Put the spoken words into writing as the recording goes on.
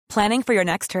Planning for your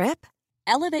next trip?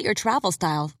 Elevate your travel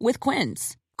style with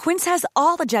Quince. Quince has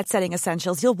all the jet-setting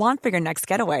essentials you'll want for your next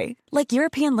getaway, like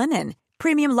European linen,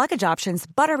 premium luggage options,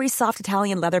 buttery soft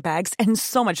Italian leather bags, and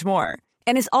so much more.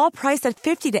 And is all priced at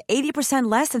 50 to 80%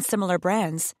 less than similar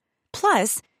brands.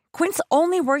 Plus, Quince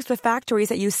only works with factories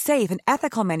that use safe and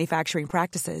ethical manufacturing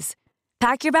practices.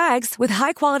 Pack your bags with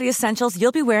high-quality essentials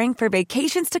you'll be wearing for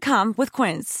vacations to come with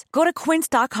Quince. Go to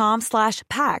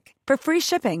quince.com/pack for free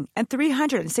shipping and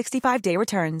 365-day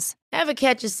returns. Ever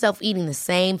catch yourself eating the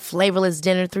same flavorless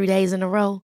dinner 3 days in a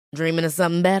row? Dreaming of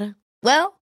something better?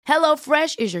 Well,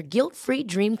 HelloFresh is your guilt-free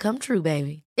dream come true,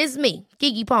 baby. It's me,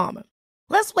 Keke Palmer.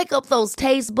 Let's wake up those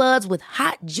taste buds with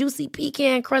hot, juicy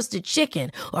pecan-crusted chicken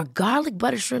or garlic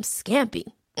butter shrimp scampi.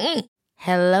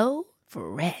 Hello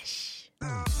Fresh.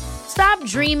 Stop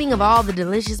dreaming of all the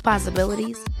delicious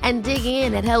possibilities and dig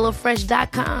in at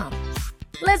HelloFresh.com.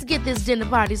 Let's get this dinner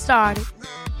party started.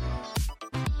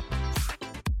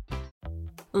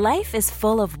 Life is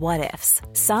full of what-ifs.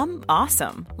 Some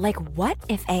awesome, like what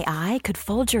if AI could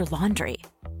fold your laundry?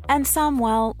 And some,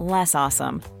 well, less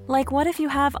awesome, like what if you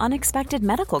have unexpected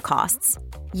medical costs?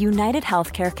 United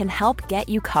Healthcare can help get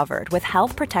you covered with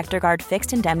Health Protector Guard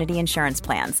fixed indemnity insurance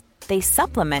plans. They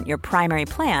supplement your primary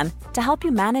plan to help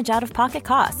you manage out-of-pocket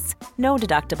costs. No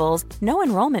deductibles, no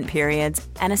enrollment periods,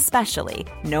 and especially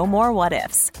no more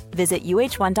what-ifs. Visit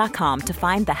uh1.com to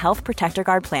find the Health Protector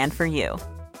Guard plan for you.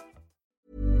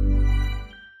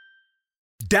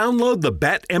 Download the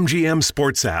BetMGM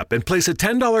Sports app and place a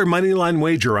 $10 moneyline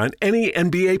wager on any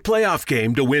NBA playoff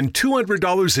game to win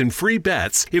 $200 in free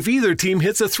bets if either team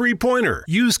hits a three-pointer.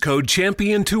 Use code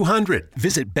CHAMPION200.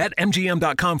 Visit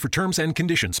BetMGM.com for terms and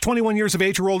conditions. 21 years of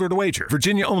age or older to wager.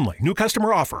 Virginia only. New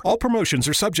customer offer. All promotions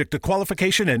are subject to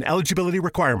qualification and eligibility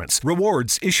requirements.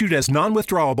 Rewards issued as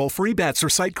non-withdrawable free bets or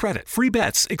site credit. Free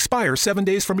bets expire 7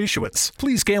 days from issuance.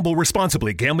 Please gamble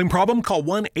responsibly. Gambling problem? Call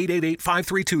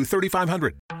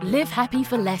 1-888-532-3500. Live happy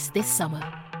for less this summer,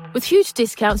 with huge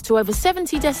discounts to over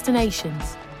 70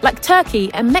 destinations, like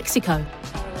Turkey and Mexico.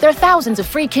 There are thousands of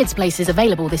free kids places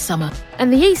available this summer,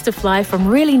 and the Easter fly from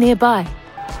really nearby.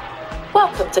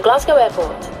 Welcome to Glasgow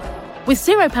Airport. With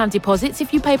 £0 deposits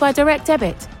if you pay by direct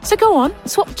debit. So go on,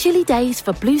 swap chilly days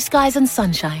for blue skies and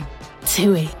sunshine.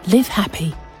 TUI, live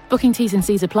happy. Booking T's and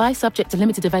C's apply, subject to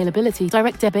limited availability.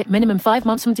 Direct debit, minimum 5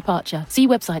 months from departure. See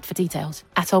website for details.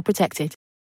 Atoll protected.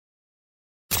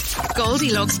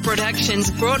 Goldilocks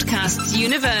Productions broadcasts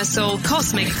universal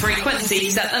cosmic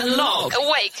frequencies that unlock,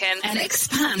 awaken, and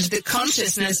expand the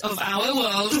consciousness of our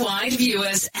worldwide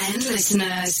viewers and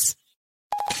listeners.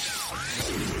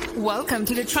 Welcome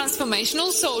to the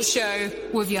Transformational Soul Show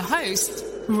with your host,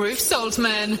 Ruth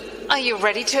Saltman. Are you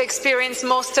ready to experience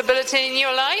more stability in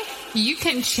your life? You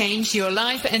can change your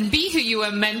life and be who you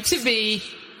are meant to be,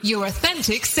 your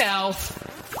authentic self.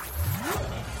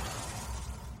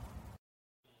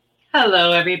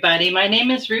 Hello, everybody. My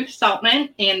name is Ruth Saltman,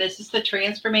 and this is the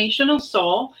Transformational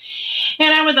Soul.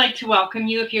 And I would like to welcome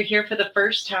you if you're here for the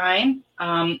first time.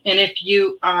 And if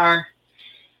you are,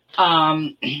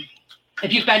 if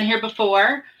you've been here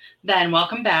before, then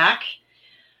welcome back.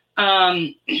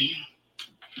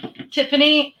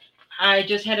 Tiffany, I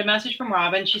just had a message from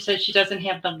Robin. She said she doesn't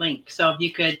have the link. So if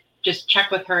you could just check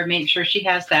with her and make sure she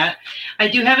has that. I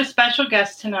do have a special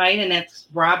guest tonight, and it's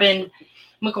Robin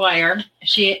McGuire.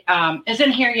 She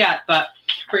isn't here yet, but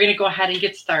we're going to go ahead and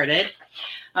get started.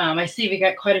 I see we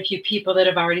got quite a few people that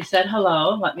have already said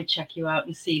hello. Let me check you out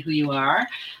and see who you are.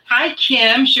 Hi,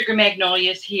 Kim. Sugar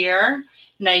Magnolia's here.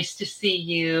 Nice to see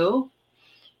you.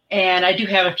 And I do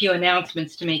have a few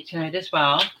announcements to make tonight as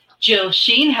well. Jill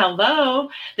Sheen,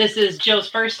 hello. This is Jill's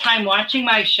first time watching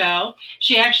my show.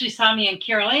 She actually saw me in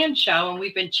Carol Ann's show, and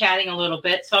we've been chatting a little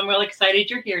bit. So I'm really excited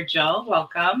you're here, Jill.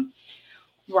 Welcome.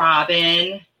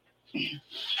 Robin.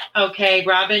 Okay,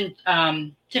 Robin,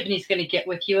 Tiffany's going to get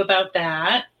with you about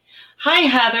that. Hi,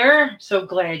 Heather. So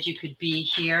glad you could be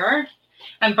here.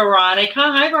 And Veronica.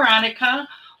 Hi, Veronica.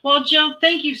 Well, Jill,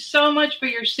 thank you so much for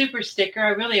your super sticker. I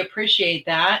really appreciate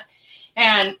that.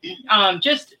 And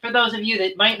just for those of you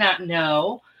that might not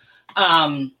know,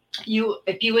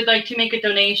 if you would like to make a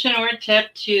donation or a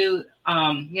tip to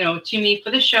me for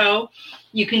the show,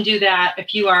 you can do that.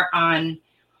 If you are on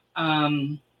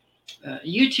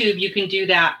YouTube, you can do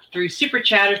that through Super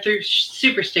Chat or through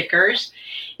Super Stickers.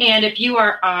 And if you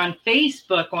are on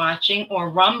Facebook watching or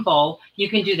Rumble, you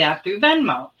can do that through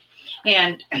Venmo.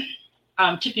 And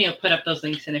Tiffany will put up those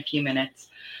links in a few minutes.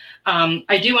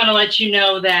 I do want to let you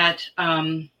know that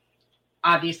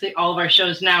obviously all of our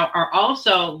shows now are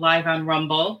also live on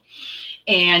Rumble.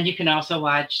 And you can also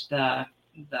watch the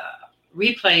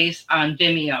replays on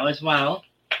Vimeo as well.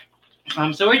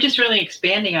 So we're just really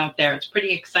expanding out there. It's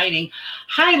pretty exciting.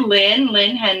 Hi, Lynn.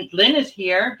 Lynn is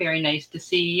here. Very nice to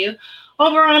see you.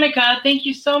 Oh, Veronica, thank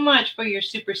you so much for your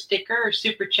super sticker or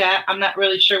super chat. I'm not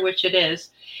really sure which it is.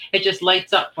 It just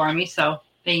lights up for me, so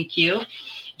thank you.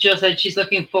 Jill said she's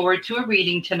looking forward to a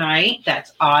reading tonight.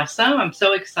 That's awesome. I'm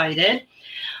so excited.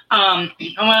 I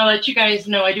want to let you guys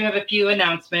know I do have a few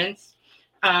announcements.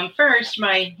 First,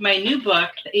 my new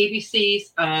book, The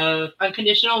ABCs of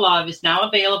Unconditional Love, is now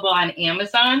available on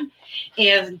Amazon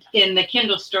and in the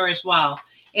Kindle store as well.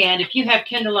 And if you have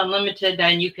Kindle Unlimited,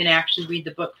 then you can actually read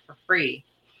the book for free.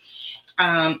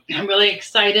 I'm really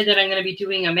excited that I'm going to be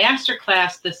doing a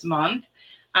masterclass this month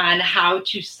on how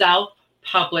to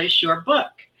self-publish your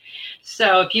book.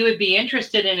 So if you would be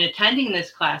interested in attending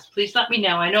this class, please let me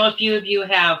know. I know a few of you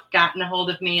have gotten a hold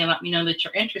of me and let me know that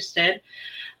you're interested.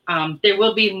 There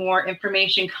will be more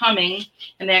information coming,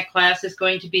 and that class is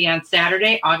going to be on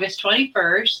Saturday, August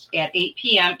 21st at 8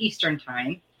 p.m. Eastern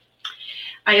Time.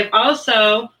 I have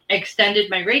also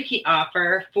extended my Reiki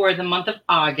offer for the month of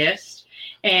August.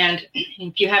 And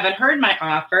if you haven't heard my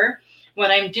offer,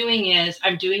 what I'm doing is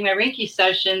I'm doing my Reiki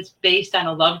sessions based on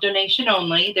a love donation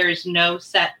only. There is no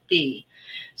set fee.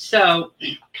 So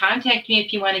contact me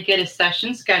if you want to get a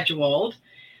session scheduled.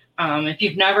 If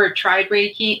you've never tried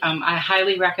Reiki, I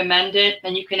highly recommend it.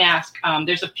 And you can ask.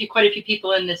 There's quite a few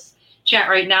people in this chat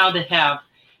right now that have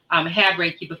had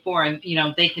Reiki before, and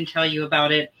they can tell you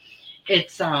about it.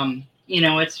 It's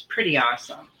it's pretty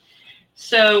awesome.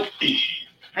 So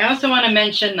I also want to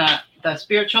mention the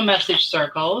Spiritual Message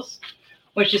Circles,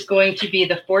 which is going to be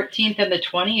the 14th and the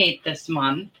 28th this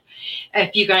month.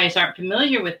 If you guys aren't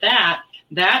familiar with that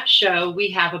show, we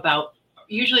have about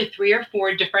usually 3 or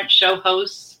 4 different show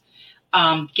hosts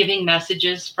giving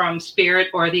messages from spirit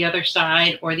or the other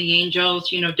side or the angels,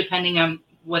 depending on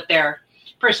what their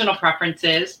personal preference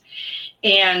is.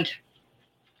 And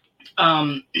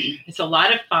it's a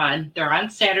lot of fun. They're on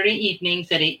Saturday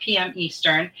evenings at 8 p.m.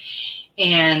 Eastern.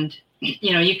 And,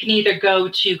 you can either go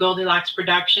to Goldilocks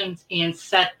Productions and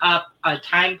set up a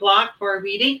time block for a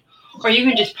reading, or you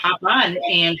can just pop on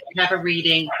and have a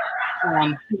reading,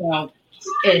 in the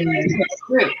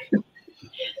group.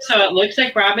 So it looks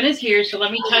like Robin is here. So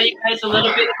let me tell you guys a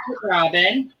little bit about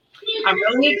Robin. I'm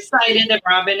really excited that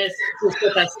Robin is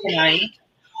with us tonight.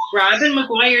 Robin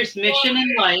McGuire's mission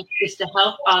in life is to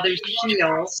help others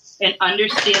heal and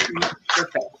understand their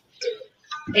purpose.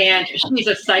 And she's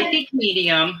a psychic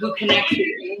medium who connects with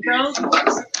angels,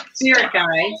 spirit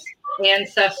guides,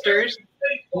 ancestors,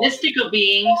 mystical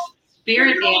beings,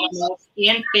 spirit animals,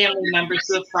 and family members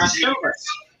who have crossed over.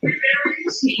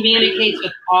 She communicates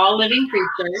with all living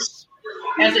creatures.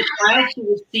 As a child, she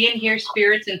would see and hear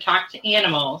spirits and talk to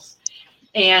animals,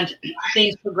 and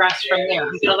things progress from there. I'm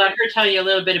going to let her tell you a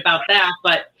little bit about that,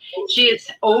 but she has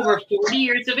over 40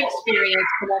 years of experience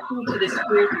connecting to the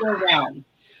spiritual realm.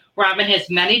 Robin has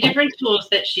many different tools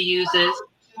that she uses.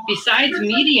 Besides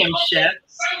mediumship,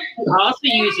 she also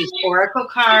uses oracle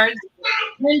cards,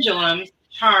 pendulums,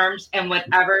 charms, and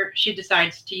whatever she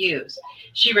decides to use.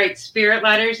 She writes spirit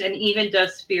letters and even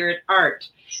does spirit art.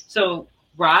 So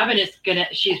Robin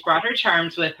she's brought her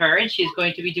charms with her, and she's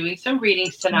going to be doing some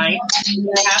readings tonight. And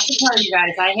I have to tell you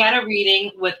guys, I had a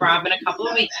reading with Robin a couple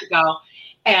of weeks ago,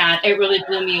 and it really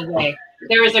blew me away.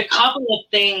 There was a couple of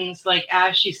things, like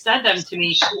as she said them to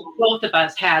me, both of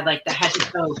us had like the head to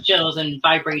toe chills and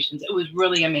vibrations. It was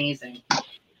really amazing.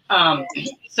 So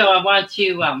I want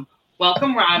to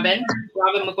welcome Robin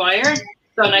McGuire.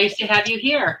 So nice to have you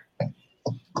here.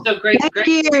 So great. Thank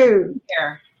you.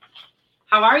 Here.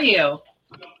 How are you?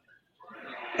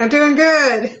 I'm doing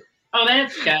good. Oh,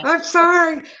 that's good. I'm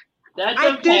sorry. That's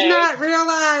I okay. did not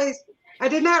realize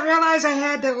I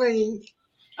had to leave.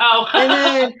 Oh. And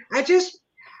then I just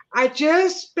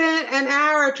spent an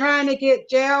hour trying to get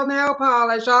gel nail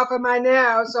polish off of my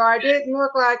nails, so I didn't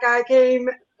look like I came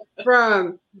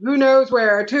from who knows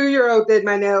where. A 2-year-old did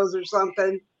my nails or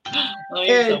something. Oh,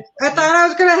 and I thought I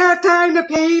was going to have time to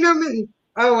paint them, and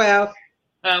oh well.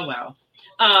 Oh well.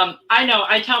 I know.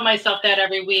 I tell myself that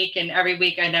every week, and every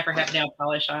week I never have nail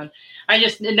polish on.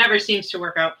 It never seems to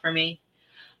work out for me.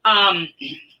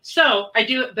 So I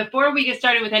do, before we get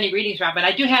started with any readings, Robin,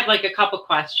 I do have like a couple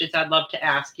questions I'd love to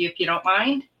ask you, if you don't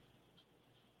mind.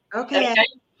 Okay.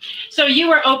 So you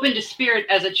were open to spirit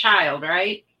as a child,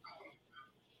 right?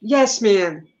 Yes,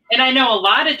 ma'am. And I know a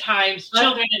lot of times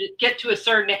children get to a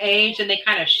certain age and they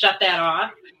kind of shut that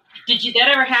off. Did that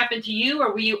ever happen to you,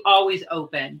 or were you always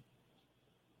open?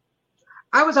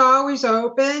 I was always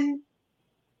open,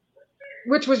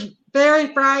 which was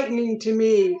very frightening to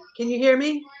me. Can you hear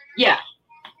me? Yeah.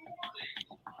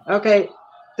 Okay.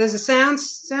 Does the sound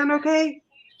okay?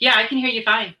 Yeah, I can hear you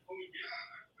fine.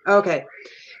 Okay.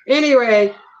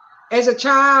 Anyway, as a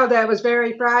child, that was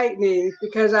very frightening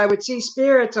because I would see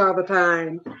spirits all the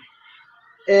time.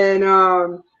 And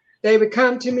they would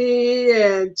come to me,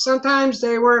 and sometimes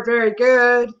they weren't very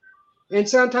good, and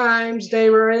sometimes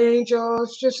they were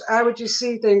angels. I would just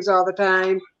see things all the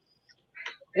time.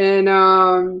 And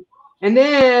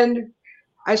then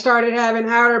I started having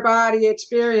outer body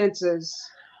experiences.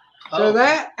 So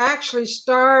that actually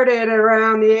started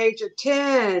around the age of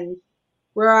 10,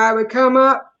 where I would come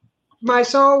up, my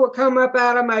soul would come up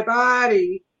out of my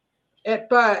body,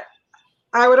 but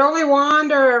I would only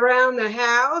wander around the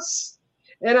house,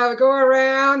 and I would go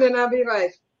around and I'd be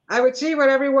like, I would see what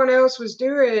everyone else was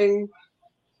doing,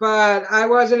 but I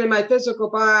wasn't in my physical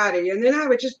body. And then I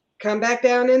would just come back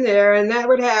down in there, and that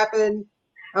would happen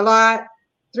a lot.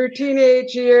 Through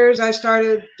teenage years, I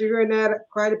started doing that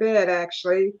quite a bit,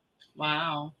 actually.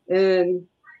 Wow. And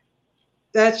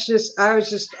I was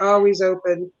just always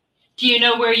open. Do you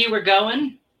know where you were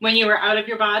going when you were out of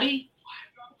your body?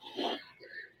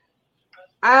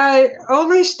 I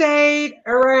only stayed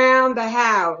around the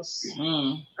house,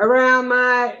 around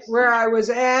where I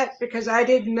was at, because I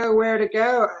didn't know where to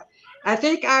go. I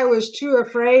think I was too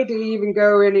afraid to even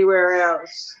go anywhere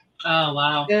else. Oh,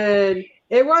 wow. And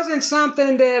it wasn't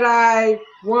something that I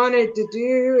wanted to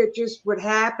do. It just would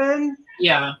happen.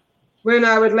 Yeah. When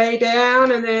I would lay down,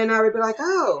 and then I would be like,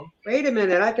 oh, wait a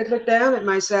minute. I could look down at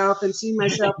myself and see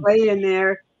myself laying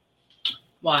there.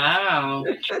 Wow.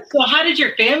 So how did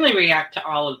your family react to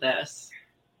all of this?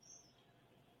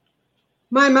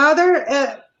 My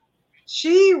mother,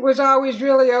 she was always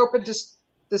really open to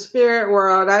the spirit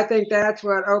world. I think that's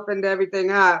what opened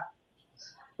everything up.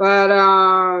 But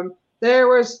there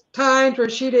was times where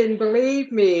she didn't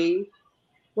believe me,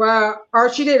 or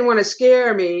she didn't want to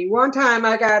scare me. One time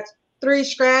I got 3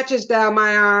 scratches down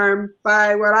my arm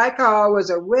by what I call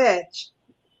was a witch.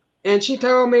 And she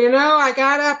told me, I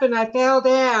got up and I fell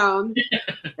down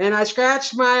and I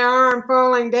scratched my arm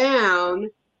falling down.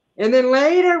 And then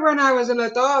later when I was an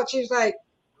adult, she's like,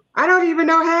 I don't even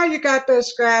know how you got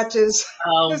those scratches.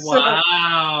 Oh,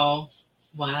 wow.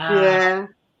 Wow. Yeah.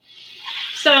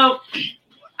 So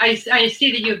I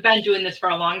see that you've been doing this for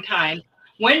a long time.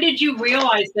 When did you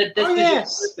realize that this is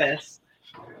your purpose?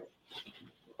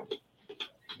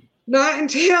 Not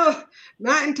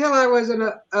until I was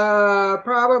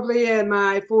probably in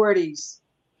my 40s.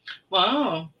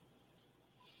 Wow.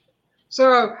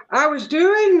 So I was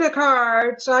doing the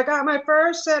cards. So I got my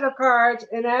first set of cards,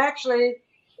 and actually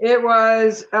it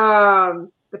was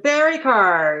the fairy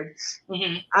cards.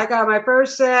 Mm-hmm. I got my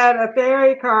first set of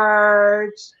fairy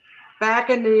cards back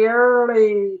in the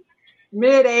early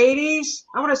mid-'80s.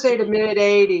 I want to say the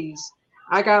mid-'80s.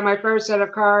 I got my first set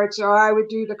of cards, so I would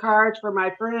do the cards for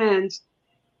my friends.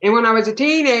 And when I was a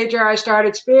teenager, I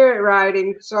started spirit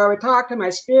writing, so I would talk to my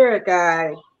spirit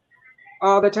guide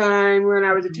all the time when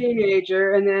I was a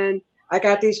teenager. And then I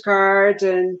got these cards,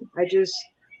 and I just,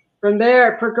 from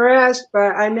there, progressed,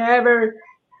 but I never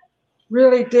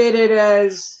really did it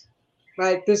as,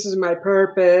 like, this is my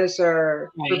purpose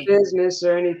or for business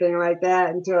or anything like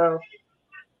that until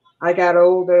I got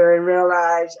older and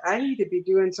realized I need to be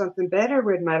doing something better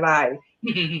with my life,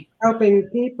 helping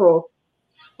people.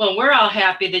 Well, we're all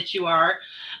happy that you are.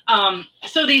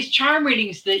 So these charm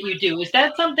readings that you do, is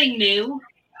that something new?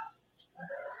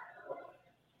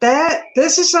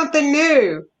 This is something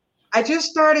new. I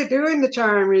just started doing the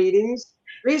charm readings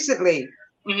recently.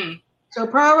 Mm-hmm. So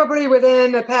probably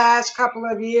within the past couple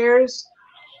of years,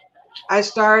 I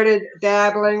started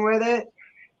dabbling with it.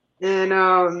 And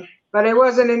but it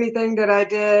wasn't anything that I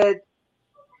did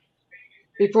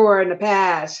before in the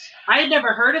past. I had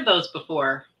never heard of those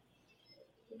before.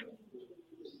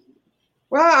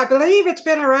 Well, I believe it's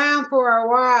been around for a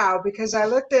while because I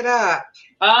looked it up.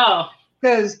 Oh.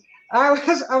 Because I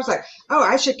was like, oh,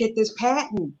 I should get this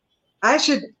patent. I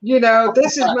should,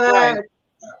 this is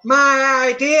my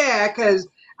idea, because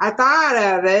I thought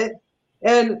of it.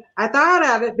 And I thought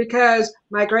of it because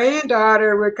my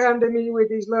granddaughter would come to me with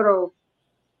these little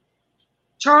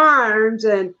charms,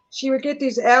 and she would get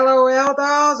these LOL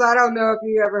dolls. I don't know if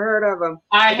you ever heard of them.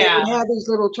 I have. They had these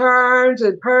little charms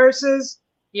and purses.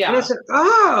 Yeah. And I said,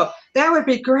 oh, that would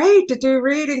be great to do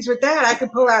readings with that. I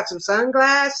could pull out some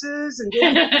sunglasses and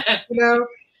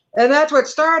and that's what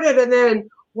started. And then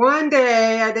one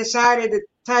day I decided to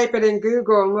type it in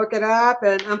Google and look it up.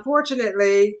 And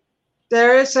unfortunately,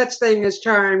 there is such thing as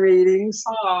charm readings.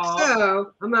 Aww.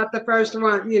 So I'm not the first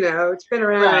one, it's been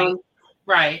around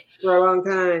right for a long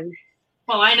time.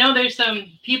 Well, I know there's some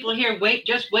people here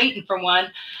just waiting for one.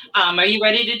 Are you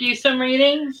ready to do some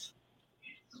readings?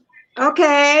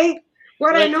 Okay.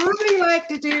 What I normally like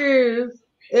to do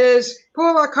is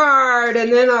pull a card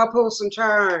and then I'll pull some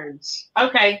charms.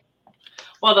 Okay.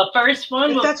 Well, the first one.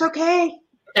 If that's okay.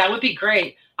 That would be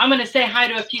great. I'm going to say hi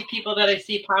to a few people that I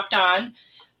see popped on.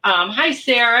 Hi,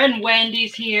 Sarah, and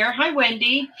Wendy's here. Hi,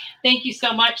 Wendy. Thank you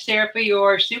so much, Sarah, for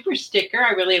your super sticker.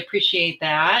 I really appreciate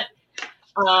that.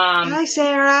 Hi,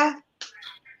 Sarah.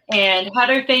 And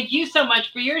Heather, thank you so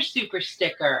much for your super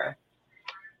sticker.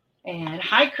 And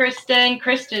hi, Kristen.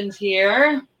 Kristen's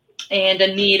here. And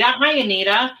Anita. Hi,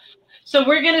 Anita. So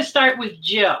we're going to start with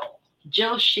Jill.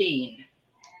 Jill Sheen.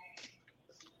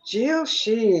 Jill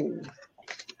Sheen.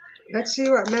 Let's see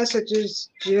what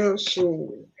messages Jill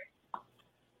Sheen.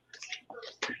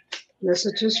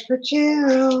 Messages for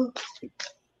Jill.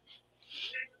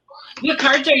 What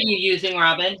cards are you using,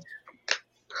 Robin?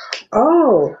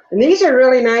 Oh, and these are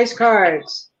really nice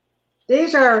cards.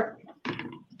 These are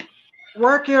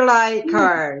Work Your Light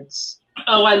cards.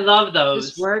 Oh, I love those.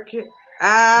 Just work your.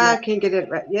 I can't get it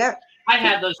right. Yep. I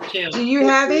have those too. Do you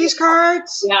have these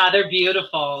cards? Yeah, they're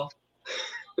beautiful.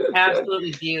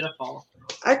 Absolutely beautiful.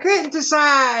 I couldn't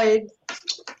decide.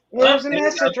 Here's a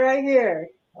message right here.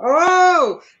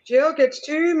 Oh, Jill gets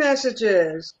 2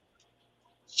 messages.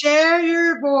 Share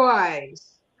your voice.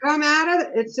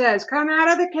 It says, come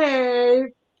out of the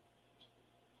cave.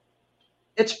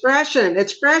 Express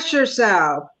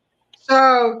yourself.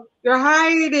 So you're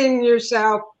hiding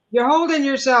yourself. You're holding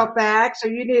yourself back. So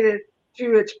you need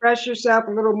to express yourself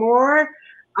a little more.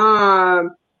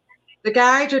 The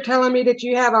guides are telling me that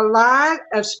you have a lot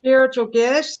of spiritual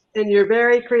gifts and you're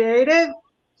very creative.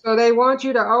 So they want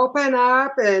you to open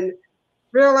up and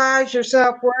realize your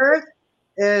self-worth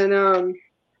and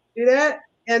do that.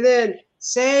 And then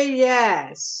say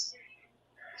yes.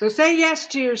 So say yes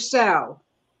to yourself.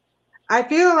 I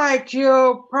feel like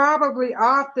you'll probably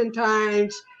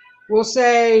oftentimes will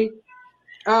say,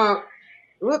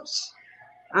 whoops,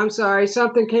 I'm sorry,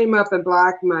 something came up and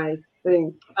blocked my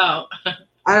thing. Oh.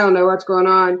 I don't know what's going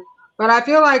on, but I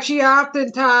feel like she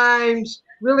oftentimes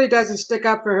really doesn't stick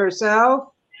up for herself.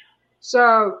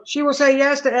 So she will say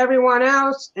yes to everyone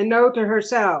else and no to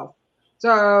herself.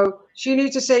 So she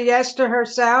needs to say yes to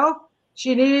herself.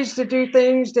 She needs to do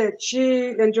things that she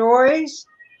enjoys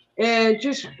and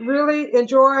just really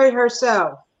enjoy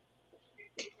herself.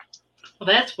 Well,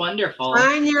 that's wonderful.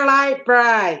 Shine your light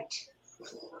bright.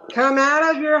 Come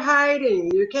out of your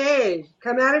hiding, your cave.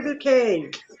 Come out of your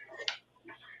cave.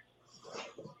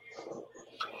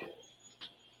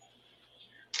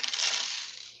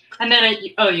 And then,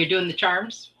 you're doing the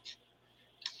charms?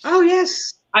 Oh,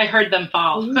 yes. I heard them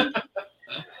fall. Mm-hmm.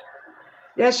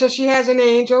 Yes, so she has an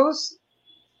angels.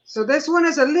 So this one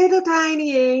is a little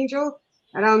tiny angel.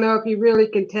 I don't know if you really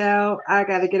can tell. I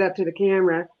got to get up to the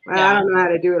camera. I don't know how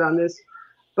to do it on this.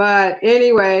 But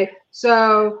anyway,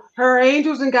 so her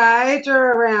angels and guides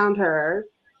are around her.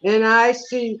 And I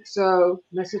see,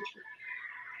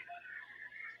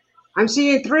 I'm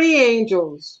seeing 3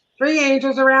 angels. 3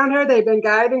 angels around her. They've been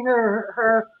guiding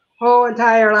her whole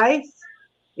entire life.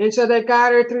 And so they've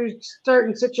got her through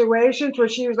certain situations where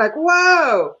she was like,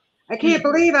 whoa, I can't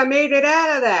believe I made it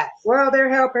out of that. Well,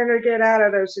 they're helping her get out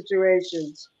of those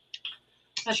situations.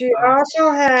 She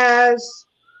also has,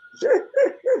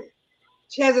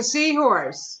 she has a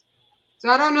seahorse. So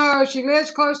I don't know if she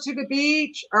lives close to the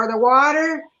beach or the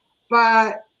water,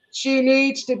 but she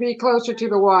needs to be closer to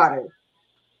the water.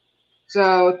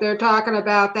 So they're talking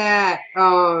about that.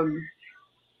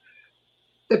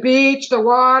 The beach, the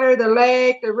water, the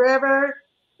lake, the river,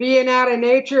 being out in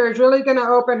nature is really going to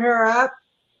open her up.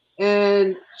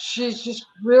 And she's just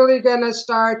really going to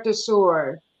start to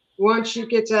soar once she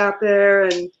gets out there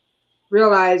and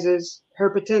realizes her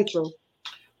potential.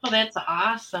 Well, that's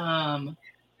awesome.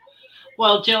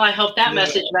 Well, Jill, I hope that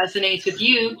message resonates with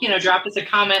you. Drop us a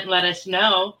comment and let us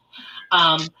know.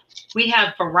 We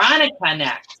have Veronica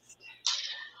next.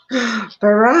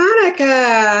 Veronica.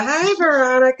 Hi,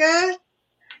 Veronica.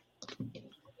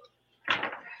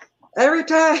 Every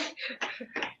time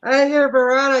I hear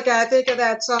Veronica, I think of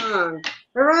that song.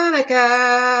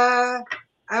 Veronica.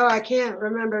 Oh, I can't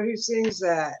remember who sings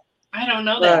that. I don't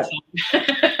know that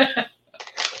song.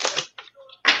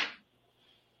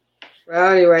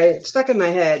 Well, anyway, it's stuck in my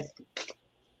head.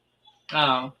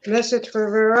 Oh. Message for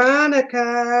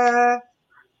Veronica.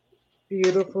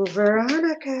 Beautiful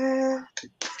Veronica.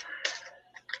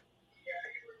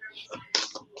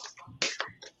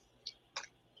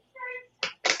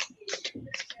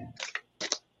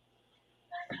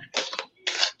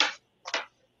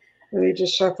 Let me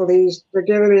just shuffle these. They're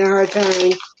giving me a hard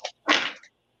time.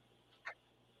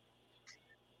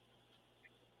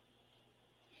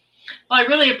 Well, I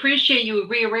really appreciate you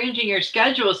rearranging your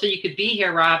schedule so you could be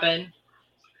here, Robin.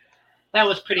 That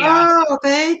was pretty awesome. Oh,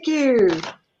 thank you.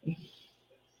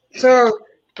 So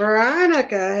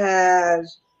Veronica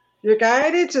has, your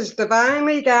guidance is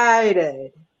divinely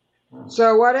guided.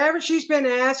 So whatever she's been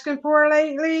asking for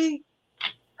lately,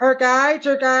 her guides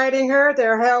are guiding her.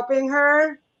 They're helping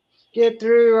her get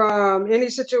through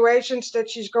any situations that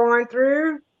she's going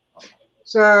through.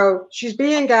 So she's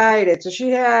being guided. So she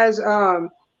has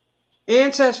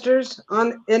ancestors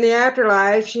in the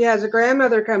afterlife. She has a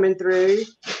grandmother coming through,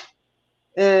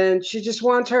 and she just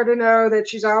wants her to know that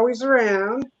she's always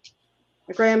around,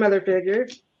 a grandmother figure.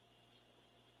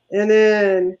 And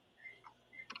then,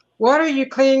 what are you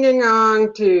clinging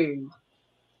on to?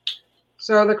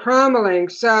 So the crumbling.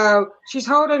 So she's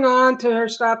holding on to her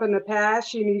stuff in the past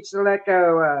she needs to let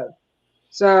go of.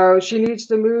 So she needs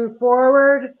to move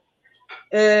forward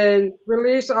and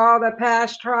release all the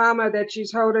past trauma that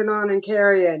she's holding on and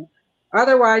carrying.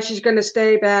 Otherwise, she's going to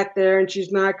stay back there and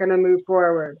she's not going to move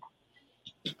forward.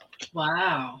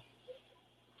 Wow.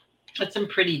 That's some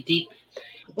pretty deep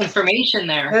information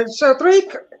there. And so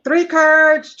three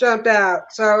cards jumped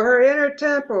out. So her inner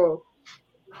temple,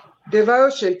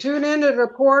 devotion, tune into the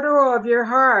portal of your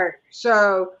heart.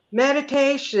 So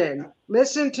meditation,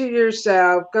 listen to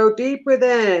yourself, go deep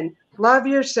within, love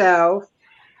yourself,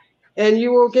 and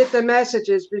you will get the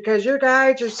messages, because your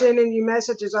guides are sending you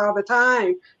messages all the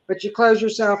time, but you close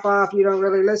yourself off. You don't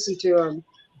really listen to them.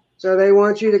 So they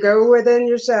want you to go within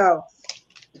yourself.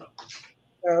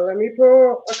 So let me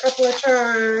pull a couple of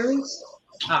charms.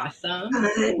 Awesome.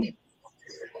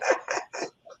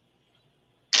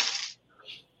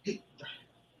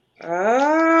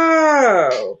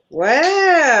 Oh,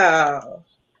 wow.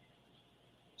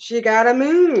 She got a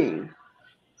moon.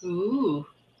 Ooh.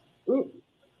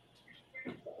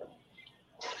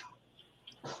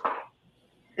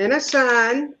 And a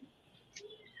sun.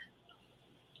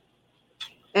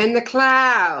 And the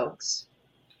clouds.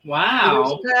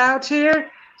 Wow. There's clouds here.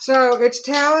 So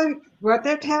what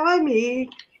they're telling me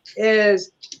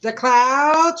is the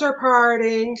clouds are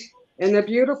parting and the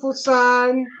beautiful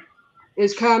sun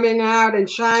is coming out and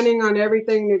shining on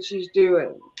everything that she's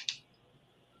doing.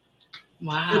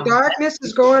 Wow. The darkness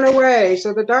is going away.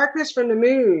 So the darkness from the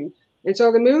moon. And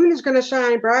so the moon is going to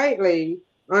shine brightly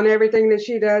on everything that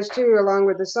she does too, along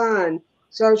with the sun.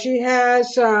 So she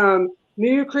has some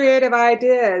new creative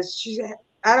ideas.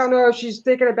 I don't know if she's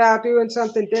thinking about doing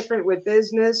something different with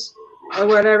business or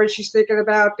whatever she's thinking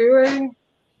about doing,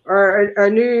 or a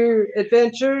new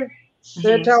adventure. Mm-hmm.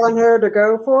 They're telling her to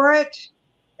go for it,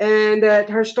 and that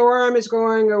her storm is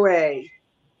going away.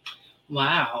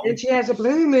 Wow. And she has a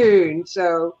blue moon,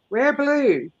 so wear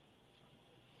blue.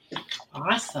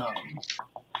 Awesome.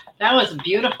 That was a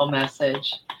beautiful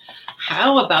message.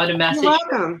 How about a message? You're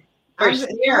welcome. For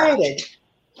Sarah? Excited.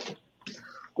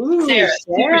 Ooh,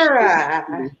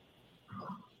 Sarah.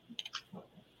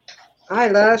 I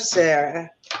love Sarah.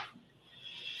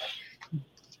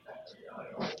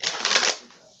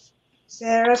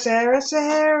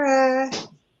 Sarah.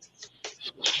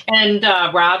 And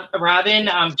Robin,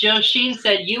 Joe Sheen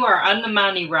said, "You are on the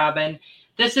money, Robin.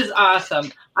 This is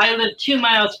awesome. I live 2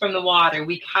 miles from the water.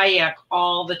 We kayak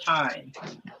all the time."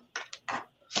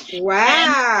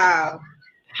 Wow. And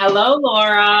hello,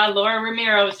 Laura. Laura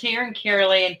Ramiro is here, and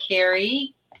Carolee and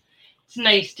Carrie. It's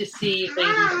nice to see you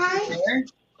ladies here.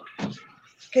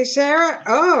 Okay, Sarah.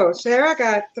 Oh, Sarah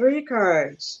got 3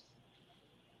 cards.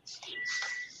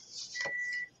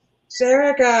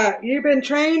 Sarah you've been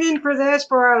training for this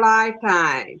for a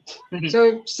lifetime. Mm-hmm.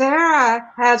 So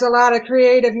Sarah has a lot of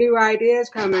creative new ideas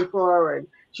coming forward.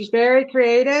 She's very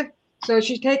creative. So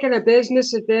she's taking a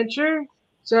business adventure.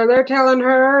 So they're telling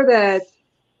her that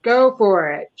go for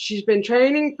it. She's been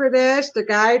training for this. The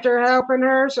guides are helping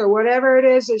her. So whatever it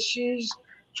is that she's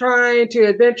trying to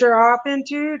adventure off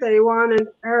into, they wanted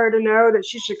her to know that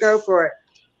she should go for it.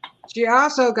 She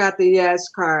also got the yes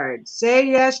card. Say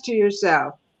yes to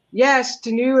yourself. Yes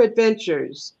to new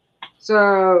adventures.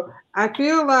 So I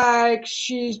feel like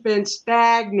she's been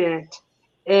stagnant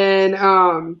and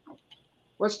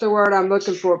what's the word I'm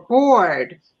looking for?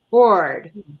 Bored.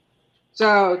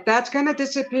 So that's going to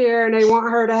disappear, and they want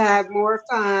her to have more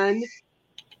fun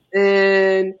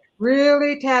and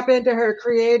really tap into her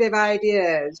creative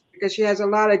ideas, because she has a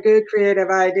lot of good creative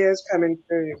ideas coming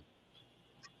through.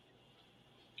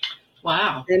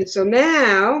 Wow. And so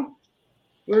now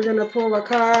we're going to pull a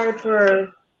card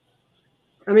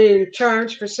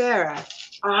charms for Sarah.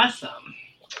 Awesome.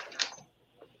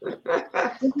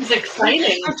 This is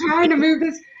exciting. I'm trying to move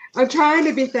this. I'm trying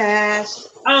to be fast.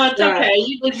 Oh, it's okay.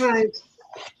 You just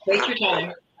take your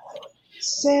time.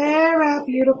 Sarah,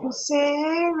 beautiful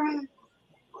Sarah.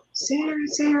 Sarah,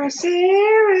 Sarah,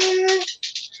 Sarah.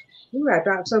 Ooh, I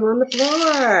dropped some on the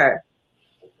floor.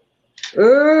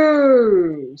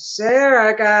 Ooh,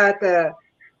 Sarah got the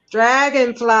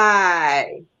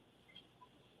dragonfly.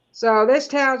 So this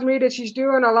tells me that she's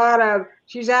doing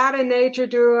she's out in nature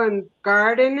doing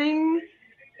gardening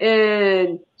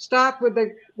and stuff with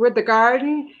the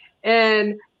garden.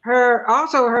 And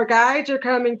her guides are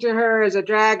coming to her as a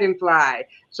dragonfly.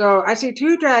 So I see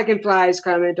 2 dragonflies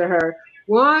coming to her.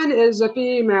 One is a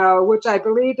female, which I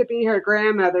believe to be her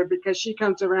grandmother because she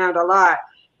comes around a lot.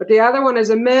 But the other one is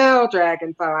a male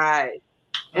dragonfly.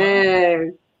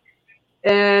 And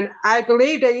I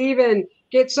believe they even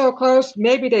get so close,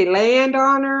 maybe they land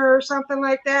on her or something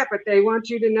like that, but they want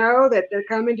you to know that they're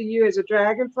coming to you as a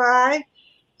dragonfly.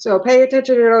 So pay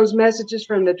attention to those messages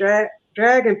from the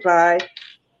dragonfly.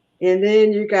 And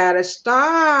then you got a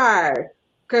star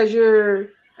because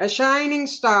you're a shining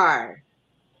star.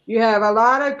 You have a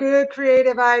lot of good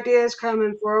creative ideas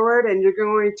coming forward and you're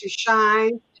going to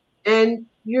shine and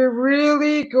you're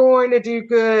really going to do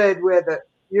good with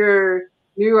your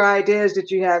new ideas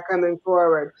that you have coming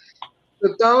forward.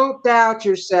 So don't doubt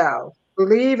yourself.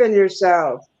 Believe in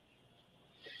yourself.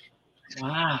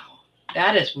 Wow,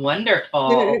 that is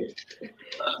wonderful.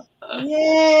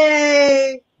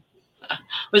 Yay!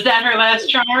 Was that her last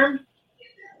charm?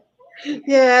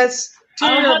 Yes, 2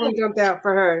 of them jumped out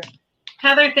for her.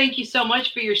 Heather, thank you so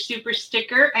much for your super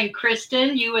sticker. And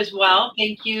Kristen, you as well.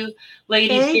 Thank you,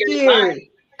 ladies. Thank you.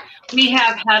 We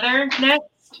have Heather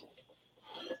next.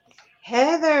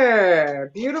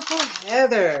 Heather, beautiful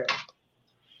Heather.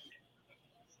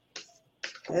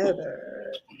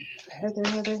 Heather.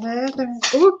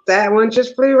 Oop, that one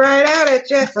just flew right out at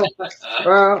you.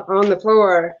 Well, on the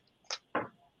floor.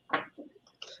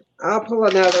 I'll pull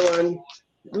another one.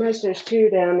 Unless there's 2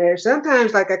 down there.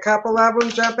 Sometimes like a couple of them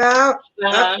jump out.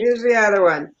 Oh, here's the other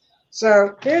one.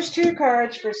 So here's 2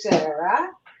 cards for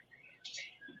Sarah.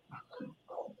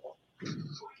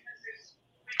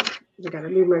 I gotta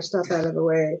move my stuff out of the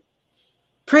way.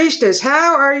 Priestess,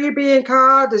 how are you being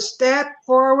called to step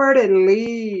forward and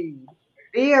lead?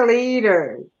 Be a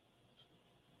leader.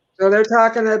 So they're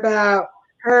talking about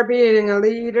her being a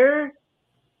leader.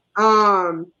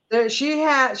 She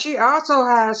also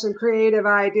has some creative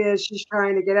ideas she's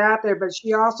trying to get out there, but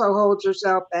she also holds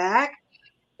herself back.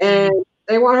 And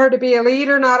they want her to be a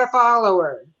leader, not a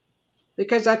follower.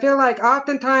 Because I feel like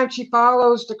oftentimes she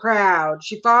follows the crowd.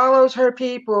 She follows her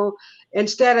people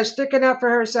instead of sticking up for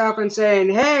herself and saying,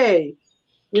 hey,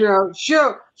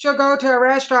 she'll go to a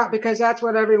restaurant because that's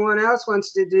what everyone else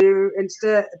wants to do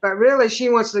instead. But really, she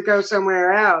wants to go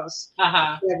somewhere else.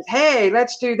 And, hey,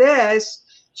 let's do this.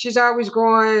 She's always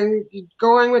going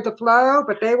with the flow,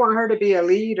 but they want her to be a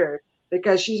leader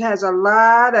because she has a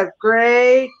lot of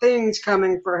great things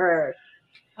coming for her.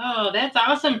 Oh, that's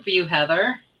awesome for you,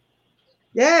 Heather.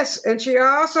 Yes, and she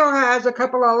also has a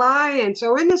couple of lions.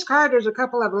 So in this card, there's a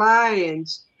couple of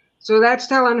lions. So that's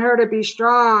telling her to be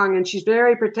strong, and she's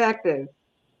very protective.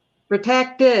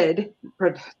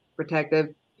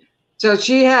 So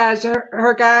she has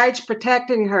her guides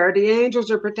protecting her. The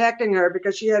angels are protecting her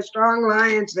because she has strong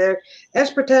lions there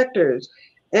as protectors.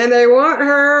 And they want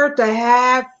her to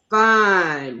have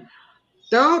fun.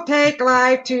 Don't take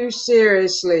life too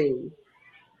seriously.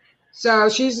 So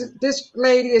this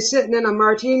lady is sitting in a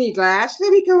martini glass.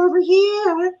 Let me go over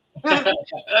here.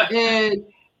 And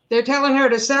they're telling her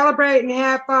to celebrate and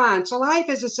have fun. So life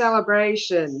is a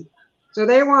celebration. So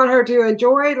they want her to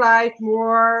enjoy life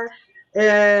more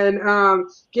and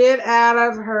get out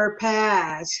of her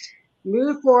past.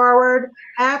 Move forward,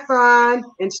 have fun,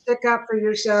 and stick up for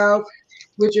yourself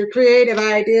with your creative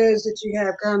ideas that you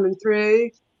have coming through.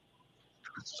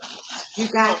 You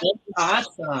got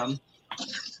awesome.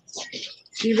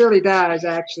 She really does,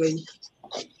 actually.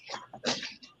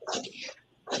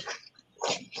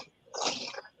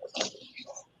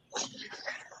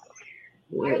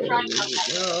 There we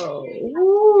go.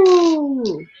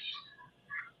 Ooh.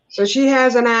 So she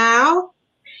has an owl.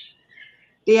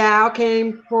 The owl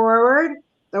came forward.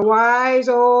 The wise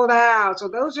old owl. So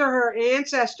those are her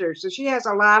ancestors. So she has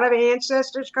a lot of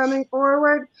ancestors coming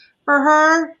forward for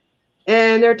her.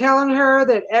 And they're telling her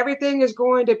that everything is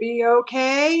going to be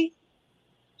okay.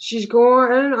 She's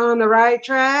going on the right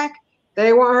track.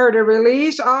 They want her to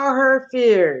release all her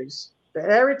fears. That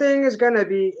everything is going to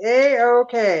be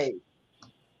A-okay.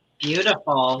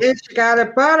 Beautiful. And she got a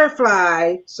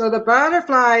butterfly. So the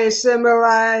butterfly is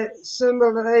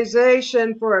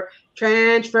symbolization for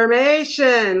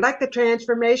transformation, like the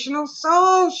Transformational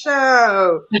Soul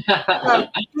Show.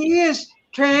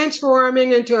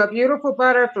 transforming into a beautiful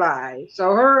butterfly.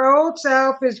 So her old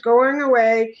self is going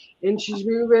away and she's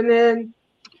moving in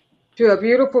to a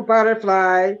beautiful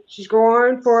butterfly. She's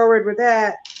going forward with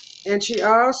that. And she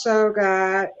also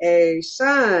got a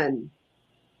son.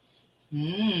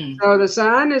 So the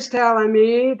sun is telling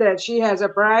me that she has a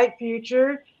bright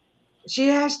future. She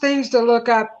has things to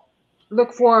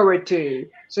look forward to.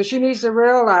 So she needs to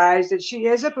realize that she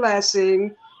is a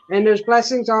blessing and there's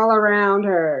blessings all around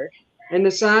her. And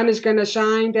the sun is going to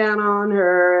shine down on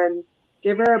her and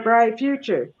give her a bright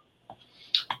future.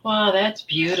 Wow, that's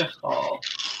beautiful.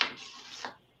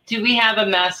 Do we have a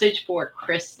message for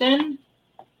Kristen?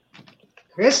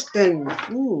 Kristen.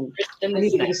 Kristen I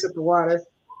need to get a sip of water.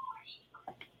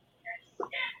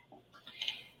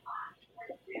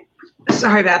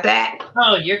 Sorry about that.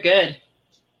 Oh, you're good.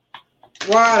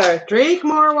 Water. Drink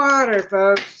more water,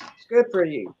 folks. It's good for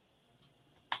you.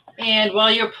 And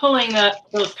while you're pulling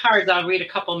those cards, I'll read a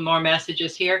couple more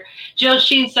messages here. Jill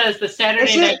Sheen says the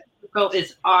Saturday Night Circle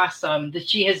is awesome. That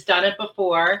she has done it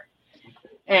before.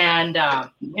 And,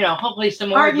 hopefully some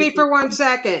more. Pardon me for 1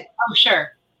 second. Oh,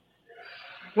 sure.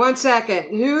 1 second.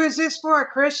 Who is this for?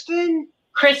 Kristen?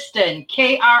 Kristen.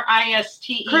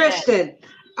 Kristen. Kristen.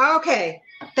 Okay.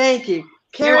 Thank you.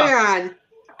 Carry on.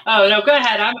 Oh, no, go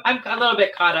ahead. I'm a little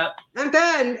bit caught up. I'm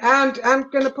done. I'm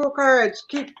going to pull cards.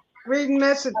 Keep reading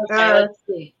Let's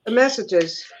see. the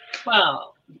messages.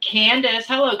 Well, Candace.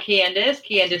 Hello, Candace.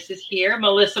 Candace is here.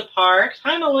 Melissa Parks.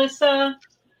 Hi, Melissa.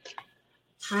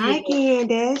 Hi,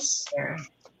 Candace.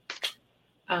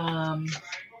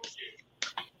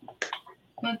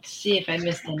 Let's see if I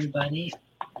missed anybody.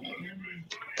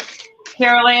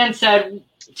 Carol Ann said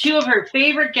 2 of her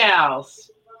favorite gals,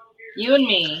 you and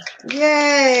me.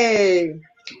 Yay.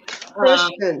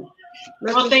 Kristen.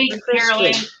 Well, thank you, Carol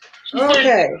Ann. She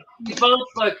said we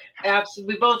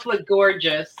both look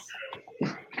gorgeous.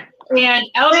 And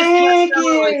Elvis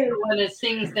Costello is the one that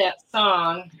sings that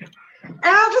song.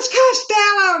 Elvis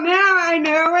Costello. Now I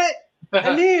know it.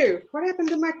 I knew. What happened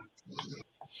to my...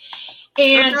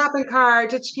 And dropping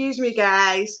cards. Excuse me,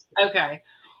 guys. Okay.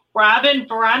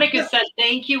 Veronica said,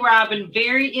 thank you, Robin.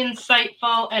 Very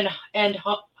insightful and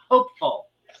hopeful.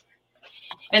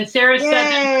 And Sarah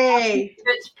said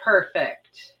it's perfect.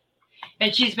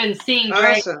 And she's been seeing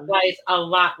dragonflies a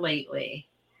lot lately.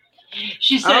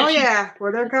 She said,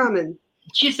 well, they're coming.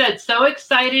 She said, so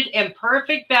excited and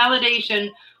perfect validation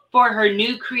for her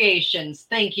new creations.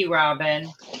 Thank you, Robin.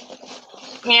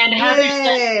 And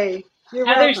Heather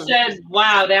said,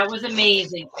 wow, that was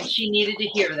amazing. And she needed to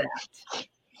hear that.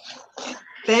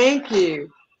 Thank you.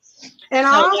 And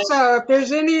also, if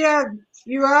there's any of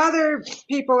you other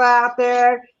people out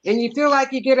there and you feel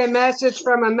like you get a message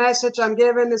from a message I'm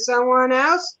giving to someone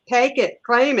else, take it,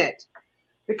 claim it.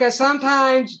 Because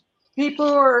sometimes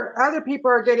other people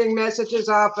are getting messages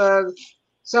off of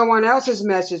someone else's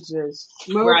messages.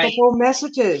 Multiple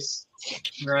messages.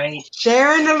 Right.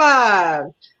 Sharing the love.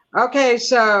 Okay,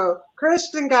 so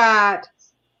Kristen got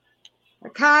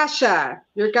Akasha.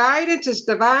 Your guidance is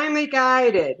divinely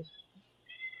guided.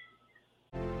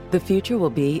 The future will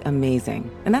be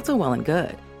amazing, and that's all well and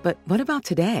good. But what about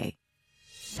today?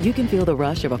 You can feel the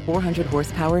rush of a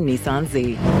 400-horsepower Nissan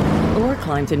Z, or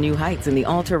climb to new heights in the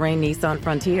all-terrain Nissan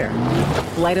Frontier.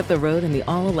 Light up the road in the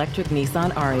all-electric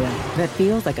Nissan Ariya that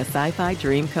feels like a sci-fi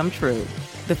dream come true.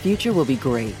 The future will be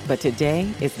great, but today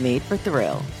is made for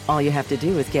thrill. All you have to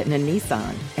do is get in a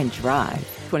Nissan and drive.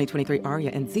 2023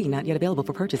 Ariya and Z not yet available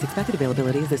for purchase. Expected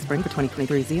availability is this spring for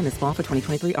 2023 Z and this fall for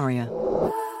 2023 Ariya.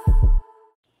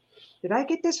 Did I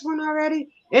get this one already?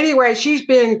 Anyway, she's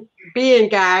being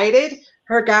guided.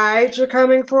 Her guides are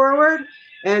coming forward,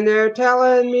 and they're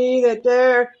telling me that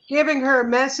they're giving her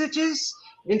messages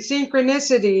and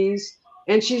synchronicities,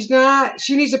 and she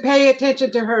needs to pay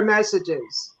attention to her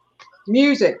messages.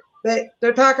 Music.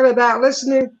 They're talking about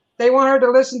listening. They want her to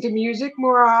listen to music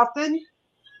more often.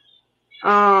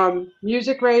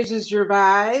 Music raises your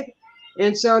vibe,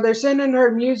 and so they're sending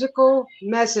her musical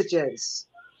messages.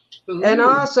 Ooh. And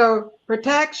also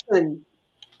protection.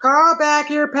 Call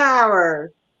back your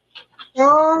power.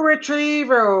 Soul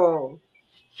retrieval.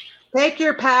 Take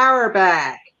your power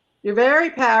back. You're very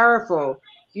powerful.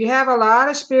 You have a lot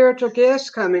of spiritual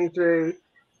gifts coming through,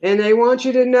 and they want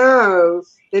you to know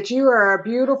that you are a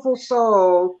beautiful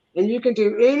soul and you can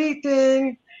do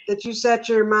anything that you set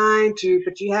your mind to,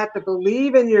 but you have to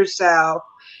believe in yourself.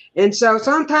 And so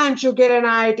sometimes you'll get an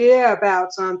idea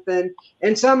about something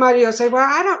and somebody will say, well,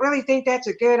 I don't really think that's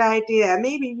a good idea.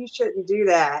 Maybe you shouldn't do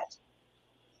that.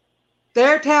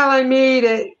 They're telling me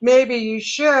that maybe you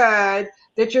should,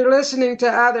 that you're listening to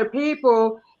other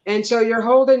people, and so you're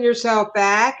holding yourself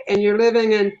back and you're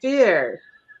living in fear.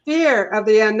 fear of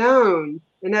the unknown,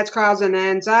 and that's causing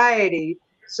anxiety.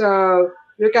 So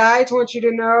your guides want you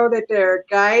to know that they're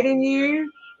guiding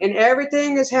you and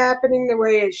everything is happening the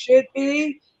way it should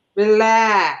be.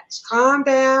 Relax, calm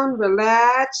down,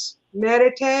 relax,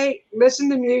 meditate, listen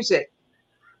to music.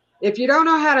 If you don't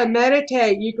know how to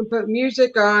meditate, you can put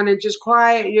music on and just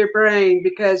quiet your brain,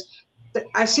 because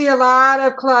I see a lot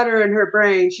of clutter in her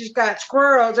brain. She's got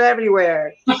squirrels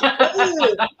everywhere. So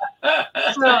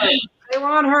they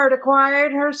want her to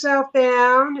quiet herself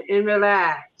down and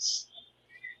relax.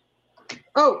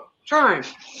 Oh, charm.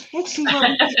 Let's see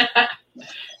what.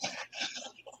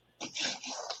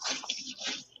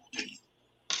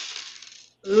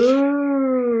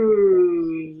 Ooh.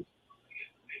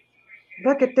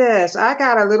 Look at this. I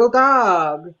got a little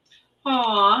dog.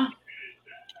 Aw.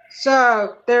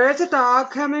 So there is a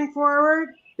dog coming forward.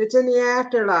 It's in the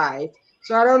afterlife.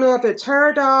 So I don't know if it's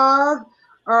her dog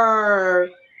or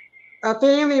a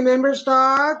family member's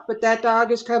dog, but that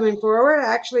dog is coming forward.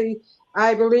 Actually,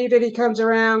 I believe that he comes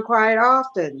around quite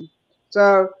often.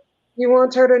 So he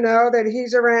wants her to know that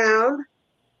he's around.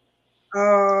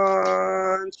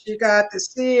 She got the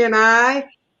C and I.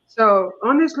 So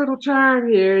on this little charm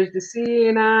here is the C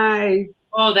and I.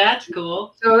 Oh, that's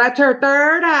cool. So that's her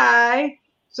third eye.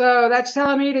 So that's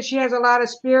telling me that she has a lot of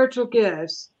spiritual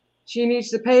gifts. She needs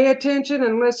to pay attention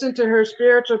and listen to her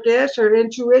spiritual gifts, her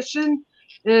intuition.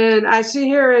 And I see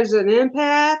her as an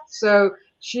empath. So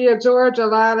she absorbs a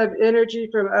lot of energy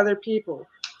from other people.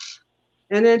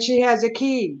 And then she has a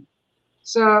key.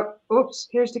 So, oops,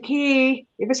 here's the key.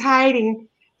 It was hiding.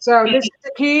 So this is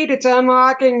the key that's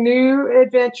unlocking new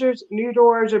adventures. New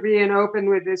doors are being opened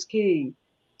with this key.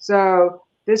 So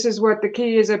this is what the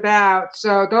key is about.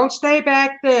 So don't stay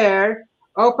back there.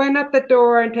 Open up the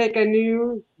door and take a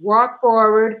new walk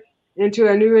forward into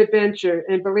a new adventure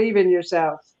and believe in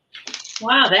yourself.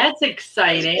 Wow, that's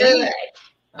exciting.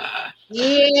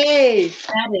 Yay!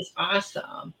 That is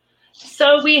awesome.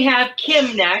 So we have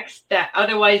Kim next, that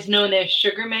otherwise known as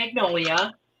Sugar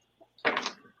Magnolia.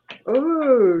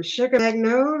 Ooh, Sugar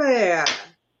Magnolia.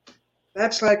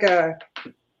 That's like a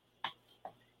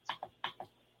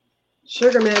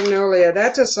Sugar Magnolia.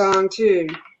 That's a song too.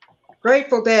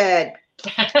 Grateful Dead.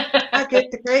 I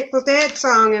get the Grateful Dead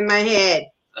song in my head.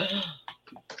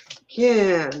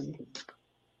 Kim.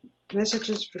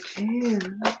 Messages for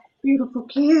Kim. Beautiful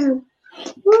Kim.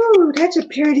 Ooh, that's a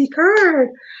pretty card.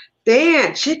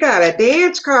 Dance. She got a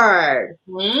dance card.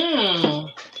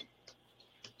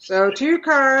 So 2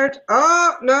 cards.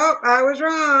 Oh, no, I was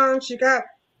wrong.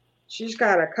 She's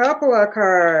got a couple of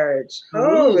cards.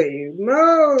 Holy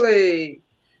moly.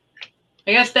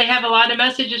 I guess they have a lot of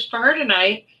messages for her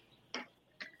tonight.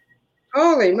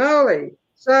 Holy moly.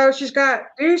 So she's got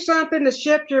do something to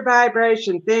shift your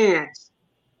vibration. Dance.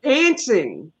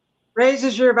 Dancing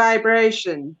raises your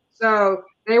vibration. So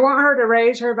they want her to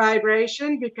raise her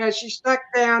vibration because she's stuck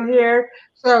down here.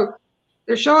 So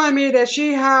they're showing me that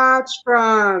she hops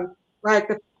from like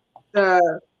the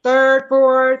 3rd,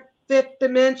 4th, 5th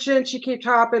dimension. She keeps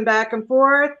hopping back and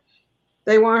forth.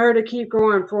 They want her to keep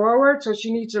going forward. So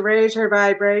she needs to raise her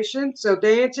vibration. So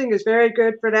dancing is very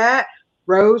good for that.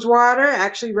 Rose water.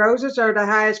 Actually, roses are the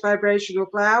highest vibrational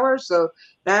flowers. So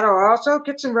that'll also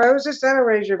get some roses. That'll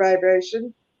raise your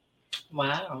vibration.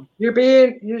 Wow.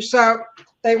 So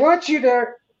they want you to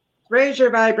raise your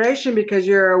vibration because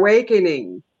you're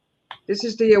awakening. This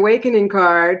is the awakening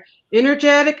card.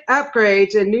 Energetic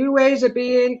upgrades and new ways of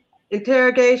being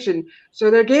interrogation. So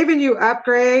they're giving you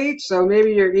upgrades. So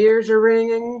maybe your ears are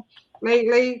ringing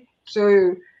lately.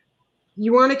 So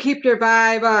you want to keep your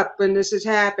vibe up when this is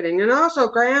happening. And also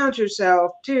ground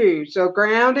yourself too. So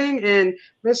grounding and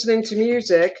listening to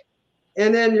music.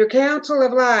 And then your council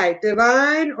of light,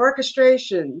 divine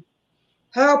orchestration,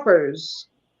 helpers.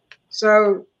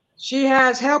 So she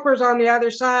has helpers on the other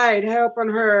side helping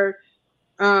her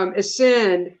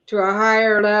ascend to a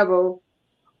higher level,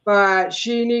 but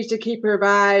she needs to keep her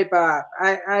vibe up.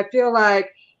 I feel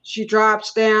like she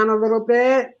drops down a little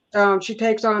bit. She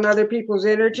takes on other people's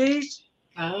energies.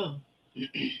 Oh.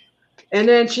 And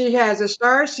then she has a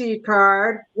starseed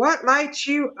card. What lights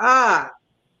you up?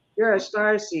 You're a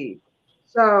starseed.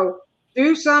 So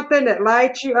do something that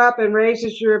lights you up and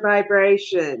raises your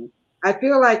vibration. I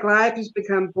feel like life has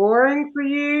become boring for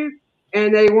you,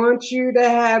 and they want you to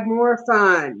have more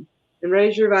fun and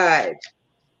raise your vibe.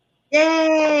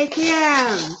 Yay,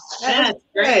 Kim! That's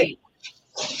great.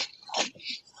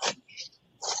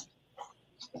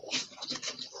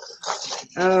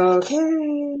 Okay.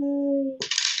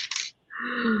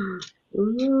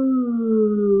 Ooh.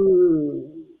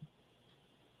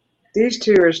 These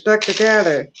two are stuck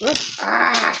together.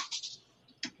 Ah!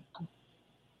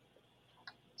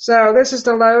 So this is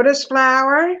the lotus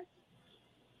flower.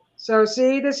 So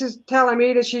see, this is telling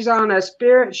me that she's on a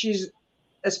spirit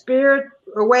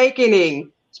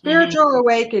awakening, spiritual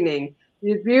awakening.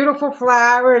 The beautiful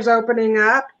flower is opening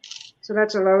up. So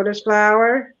that's a lotus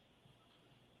flower.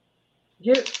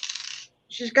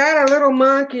 She's got a little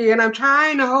monkey, and I'm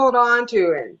trying to hold on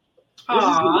to it.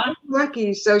 Aww.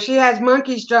 Monkeys. So she has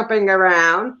monkeys jumping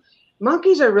around.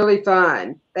 Monkeys are really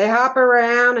fun. They hop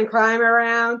around and climb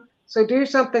around. So do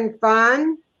something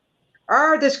fun.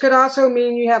 Or this could also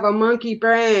mean you have a monkey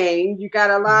brain. You got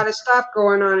a lot of stuff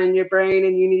going on in your brain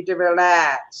and you need to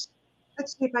relax.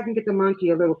 Let's see if I can get the monkey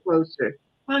a little closer.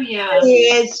 Oh, yeah. There he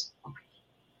is.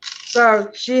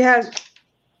 So she has,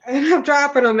 and I'm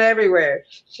dropping them everywhere.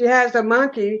 She has the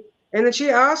monkey, and then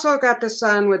she also got the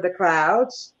sun with the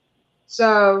clouds.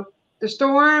 So the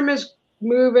storm is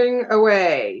moving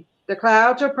away. The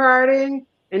clouds are parting,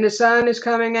 and the sun is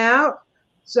coming out.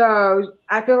 So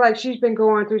I feel like she's been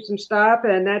going through some stuff,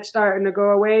 and that's starting to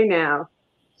go away now.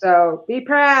 So be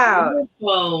proud.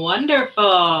 Wonderful,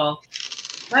 wonderful.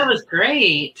 That was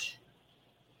great.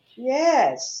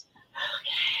 Yes.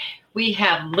 Okay. We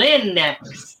have Lynn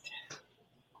next.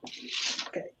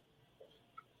 Okay.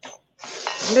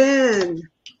 Lynn.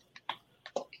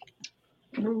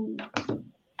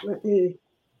 Let me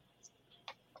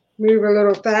move a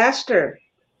little faster.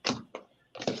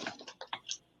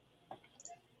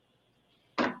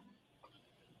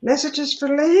 Messages for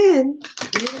Lynn.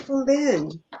 Beautiful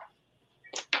Lynn.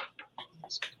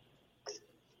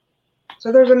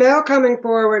 So there's a male coming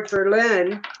forward for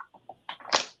Lynn.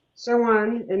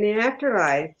 Someone in the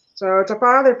afterlife. So it's a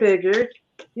father figure.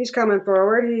 He's coming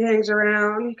forward. He hangs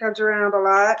around. He comes around a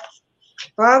lot.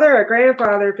 Father or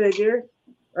grandfather figure.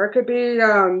 Or it could be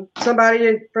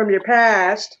somebody from your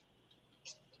past.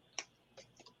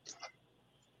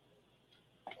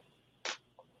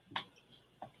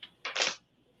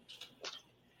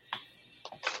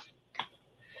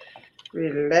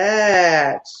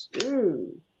 Relax.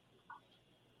 Ooh.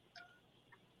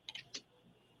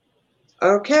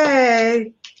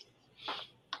 Okay.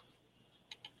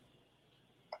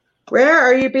 Where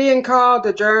are you being called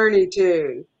to journey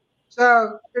to?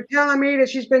 So you're telling me that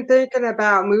she's been thinking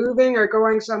about moving or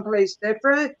going someplace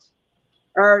different,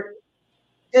 or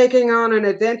taking on an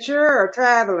adventure or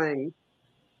traveling.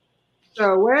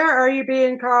 So where are you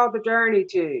being called to journey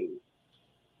to?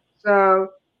 So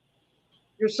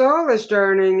your soul is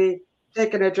journeying,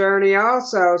 taking a journey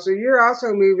also. So you're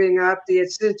also moving up the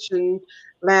ascension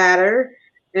ladder.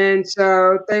 And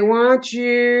so they want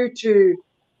you to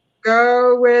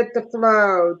go with the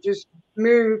flow, just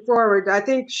move forward. I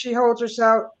think she holds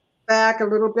herself back a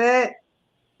little bit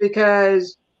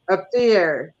because of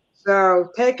fear.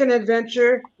 So take an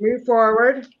adventure, move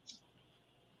forward.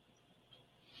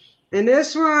 And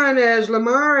this one is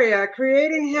Lemuria,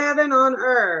 creating heaven on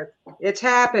earth. It's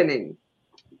happening.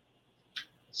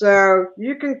 So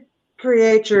you can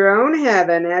create your own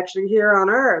heaven actually here on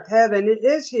earth. Heaven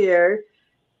is here.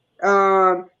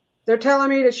 They're telling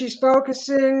me that she's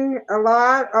focusing a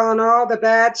lot on all the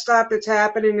bad stuff that's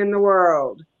happening in the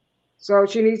world. So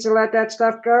she needs to let that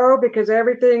stuff go because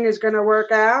everything is going to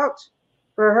work out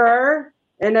for her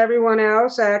and everyone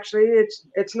else. Actually,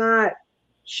 it's not,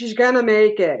 she's going to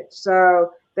make it.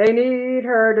 So they need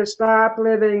her to stop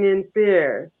living in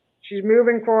fear. She's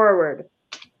moving forward.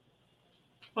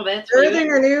 Well, that's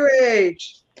Birthing a new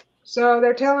age. So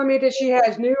they're telling me that she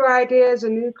has new ideas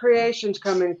and new creations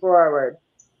coming forward.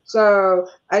 So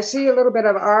I see a little bit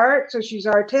of art. So she's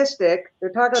artistic. They're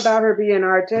talking about her being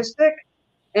artistic.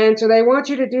 And so they want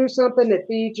you to do something that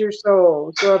feeds your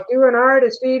soul. So if doing art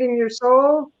is feeding your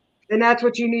soul, then that's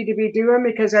what you need to be doing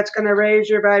because that's going to raise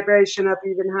your vibration up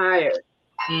even higher.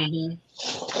 Mm-hmm.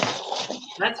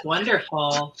 That's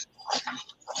wonderful.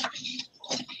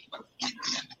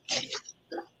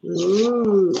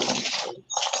 Ooh.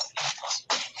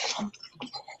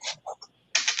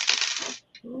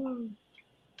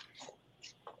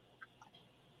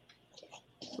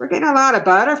 We're getting a lot of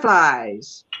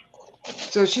butterflies.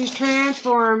 So she's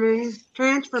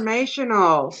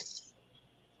transformational.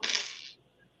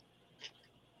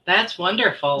 That's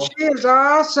wonderful. She is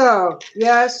also,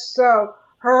 yes, so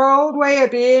her old way of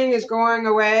being is going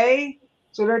away.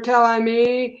 So they're telling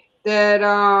me that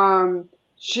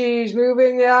she's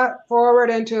moving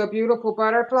forward into a beautiful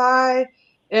butterfly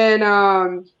and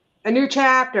a new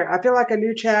chapter. I feel like a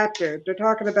new chapter. They're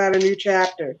talking about a new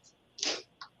chapter.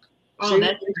 Oh,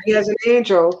 that's she has an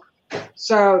angel.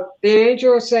 So the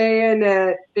angel is saying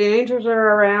that the angels are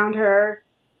around her.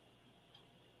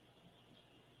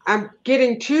 I'm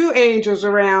getting two angels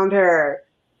around her.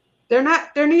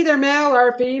 they're neither male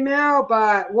or female,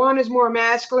 but one is more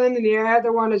masculine and the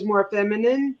other one is more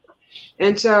feminine.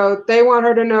 And so they want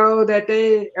her to know that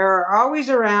they are always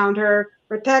around her,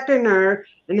 protecting her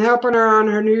and helping her on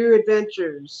her new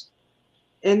adventures.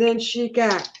 And then she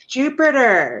got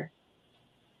Jupiter.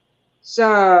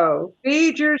 So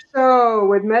feed your soul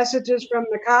with messages from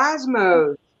the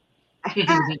cosmos.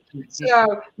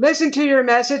 So listen to your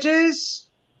messages.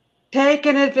 Take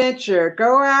an adventure.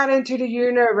 Go out into the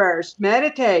universe.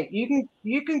 Meditate.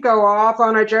 You can go off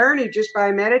on a journey just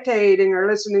by meditating or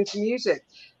listening to music.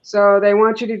 So they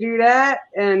want you to do that,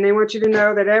 and they want you to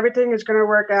know that everything is going to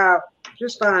work out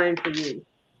just fine for you.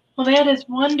 Well, that is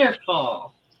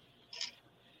wonderful.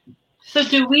 So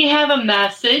do we have a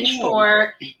message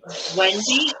for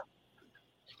Wendy?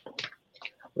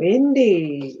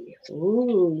 Wendy.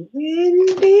 Ooh,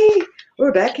 Wendy.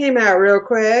 Ooh, that came out real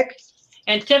quick.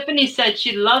 And Tiffany said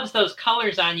she loves those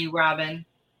colors on you, Robin.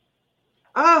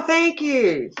 Oh, thank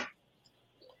you.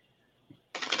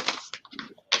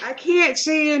 I can't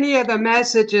see any of the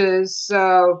messages,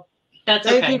 so that's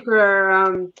thank okay. you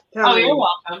for telling me. You're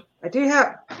welcome.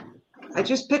 I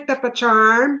just picked up a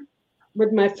charm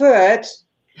with my foot.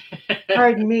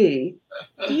 Pardon me.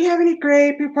 Do you have any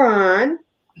gray poupon?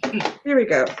 Here we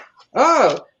go.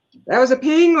 Oh, that was a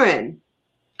penguin.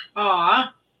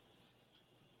 Aw.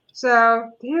 So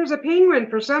here's a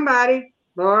penguin for somebody.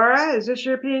 Laura, is this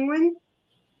your penguin?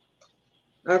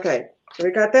 Okay, so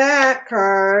we got that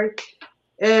card.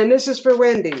 And this is for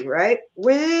Wendy, right?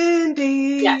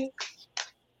 Wendy. Yes.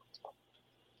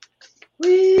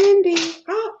 Wendy.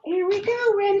 Oh, here we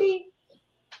go, Wendy.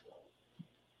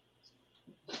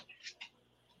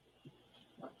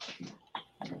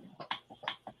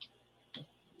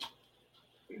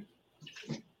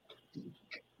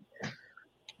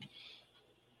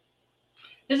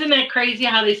 Isn't that crazy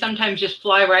how they sometimes just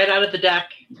fly right out of the deck?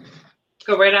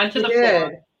 Go right onto the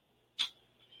floor.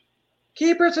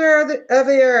 Keepers of the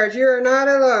earth, you are not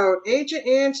alone. Ancient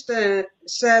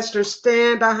ancestors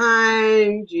stand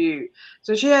behind you.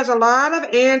 So she has a lot of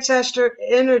ancestor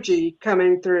energy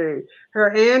coming through.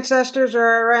 Her ancestors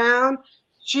are around.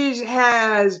 She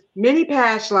has many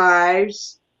past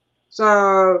lives.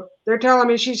 So they're telling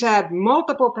me she's had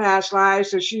multiple past lives.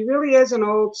 So she really is an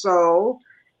old soul.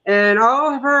 And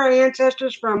all of her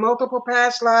ancestors from multiple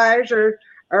past lives are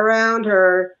around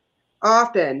her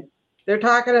often. They're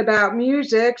talking about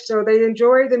music, so they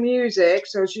enjoy the music.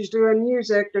 So she's doing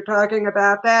music. They're talking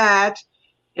about that.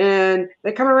 And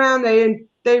they come around, they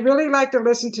really like to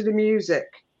listen to the music.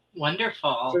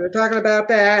 Wonderful. So they're talking about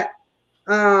that.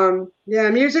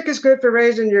 Music is good for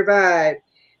raising your vibe.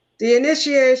 The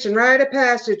initiation, rite of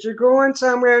passage, you're going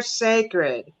somewhere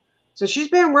sacred. So she's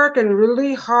been working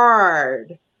really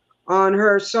hard on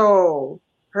her soul,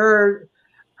 her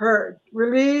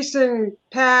releasing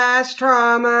past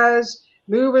traumas,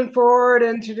 moving forward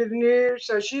into the new.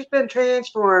 So she's been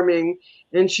transforming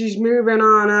and she's moving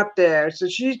on up there. So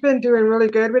she's been doing really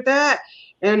good with that.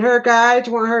 And her guides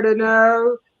want her to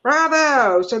know,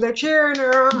 bravo. So they're cheering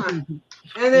her on.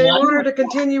 And they want her to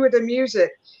continue with the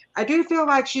music. I do feel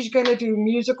like she's going to do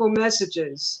musical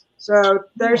messages. So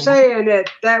they're saying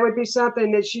that would be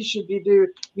something that she should be doing,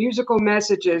 musical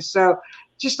messages. So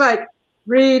just like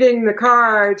reading the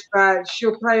cards, but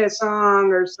she'll play a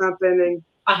song or something.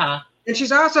 And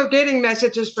she's also getting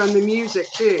messages from the music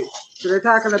too. So they're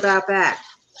talking about that.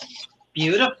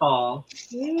 Beautiful.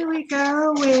 Here we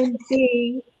go,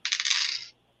 Wendy.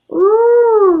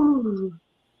 Ooh.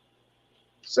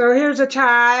 So here's a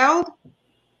child.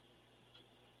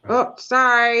 Oh,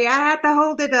 sorry. I had to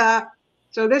hold it up.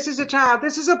 So this is a child.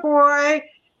 This is a boy.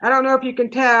 I don't know if you can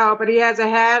tell, but he has a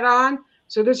hat on.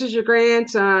 So this is your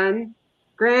grandchild.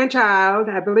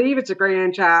 I believe it's a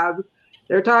grandchild.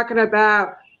 They're talking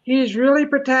about he's really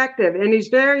protective and he's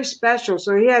very special.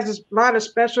 So he has a lot of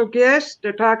special gifts.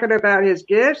 They're talking about his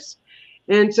gifts.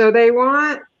 And so they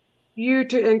want you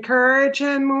to encourage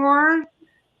him more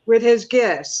with his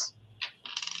gifts.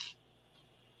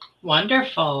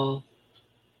 Wonderful.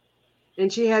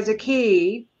 And she has a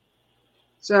key.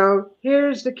 So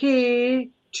here's the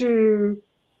key to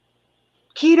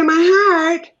my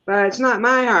heart, but it's not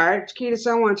my heart. It's key to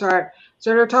someone's heart.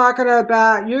 So they're talking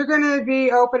about you're going to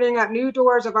be opening up new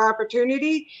doors of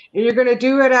opportunity, and you're going to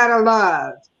do it out of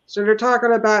love. So they're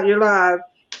talking about your love.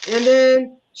 And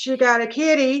then she got a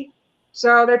kitty.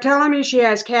 So they're telling me she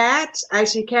has cats. I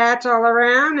see cats all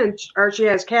around, or she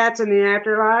has cats in the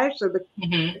afterlife. So the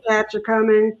cats are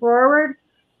coming forward.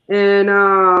 And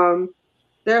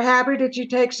they're happy that you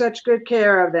take such good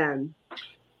care of them.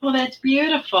 Well, that's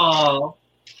beautiful.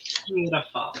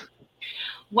 Beautiful.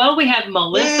 Well, we have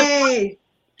Melissa. Yay.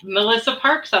 Melissa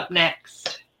Parks up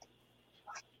next.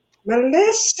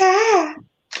 Melissa.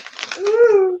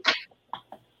 Ooh.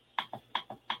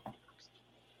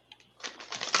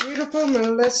 Beautiful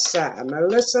Melissa.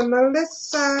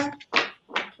 Melissa.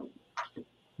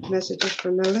 Messages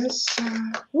from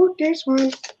Melissa. Oh, there's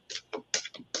one.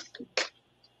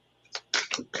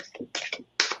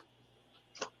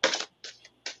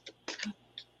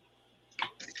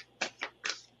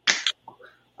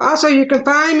 Also, you can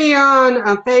find me on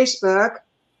Facebook,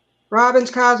 Robin's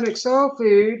Cosmic Soul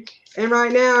Food. And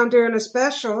right now I'm doing a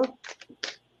special,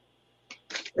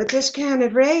 a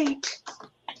discounted rate.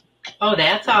 Oh,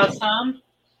 that's awesome.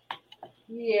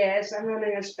 Yes, I'm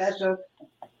running a special.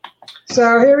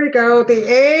 So here we go. The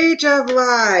Age of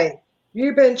Life.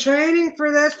 You've been training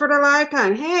for this for the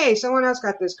lifetime. Hey, someone else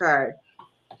got this card.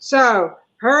 So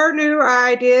her new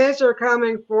ideas are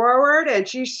coming forward, and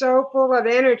she's so full of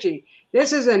energy.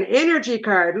 This is an energy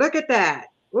card. Look at that.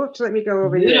 Oops, let me go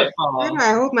over here.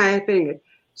 I hold my finger.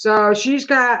 So she's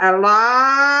got a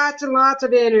lots and lots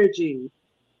of energy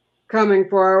coming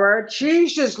forward.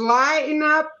 She's just lighting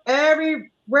up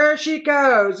everywhere she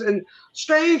goes. And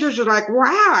strangers are like,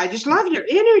 wow, I just love your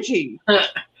energy.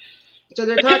 So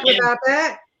they're talking about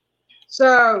that.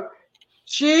 So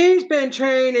she's been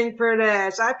training for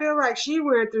this. I feel like she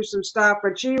went through some stuff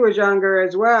when she was younger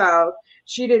as well.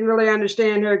 She didn't really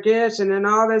understand her gifts. And then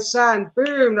all of a sudden,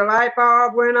 boom, the light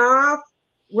bulb went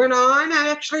on,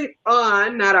 actually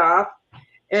on, not off.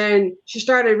 And she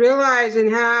started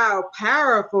realizing how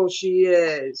powerful she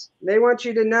is. They want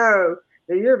you to know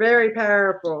that you're very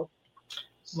powerful.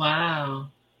 Wow.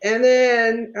 And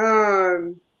then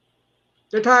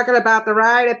they're talking about the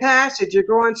rite of passage. You're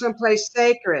going someplace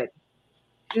sacred.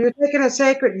 You've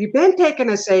been taking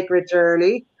a sacred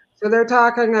journey. So they're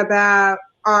talking about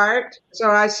art. So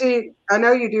I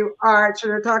know you do art. So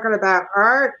they're talking about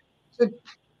art. So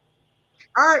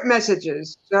art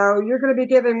messages. So you're going to be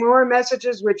giving more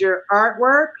messages with your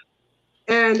artwork.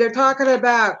 And they're talking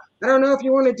about, I don't know if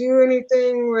you want to do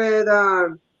anything with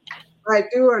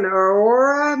like doing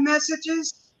aura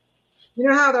messages. You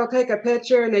know how they'll take a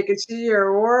picture and they can see your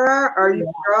aura, or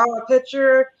you draw a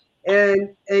picture and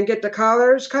get the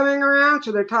colors coming around.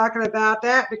 So they're talking about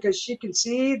that because she can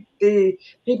see the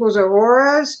people's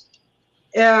auras.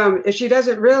 If she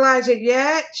doesn't realize it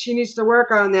yet, she needs to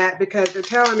work on that because they're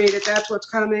telling me that that's what's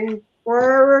coming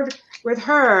forward with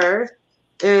her,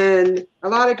 and a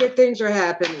lot of good things are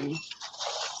happening.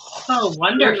 Oh,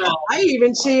 wonderful. I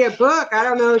even see a book. I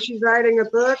don't know if she's writing a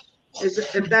book,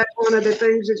 if that's one of the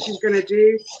things that she's going to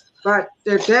do, but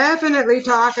they're definitely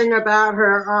talking about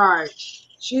her art.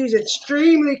 She's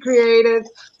extremely creative,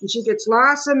 and she gets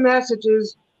lots of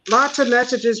messages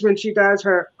when she does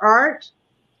her art.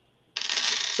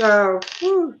 So,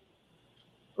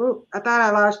 I thought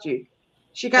I lost you.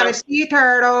 She got a sea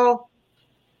turtle.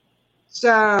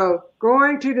 So,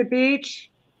 going to the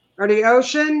beach or the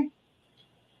ocean,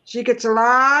 she gets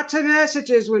lots of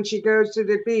messages when she goes to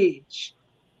the beach.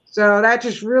 So that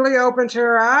just really opens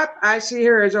her up. I see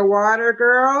her as a water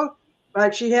girl,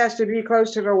 like she has to be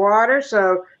close to the water.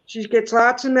 So she gets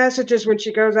lots of messages when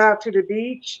she goes out to the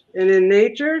beach and in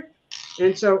nature.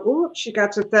 And so, she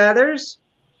got some feathers.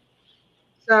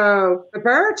 So the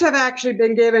birds have actually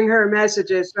been giving her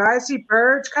messages. So I see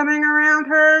birds coming around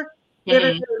her,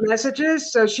 giving her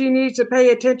messages. So she needs to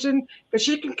pay attention because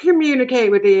she can communicate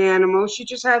with the animals. She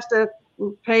just has to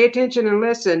pay attention and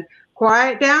listen.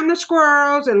 Quiet down the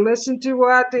squirrels and listen to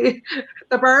what the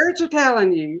birds are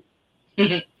telling you.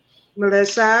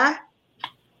 Melissa?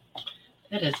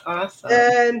 That is awesome.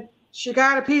 And she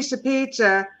got a piece of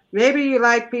pizza. Maybe you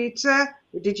like pizza.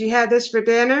 Did you have this for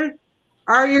dinner?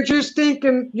 Or you're just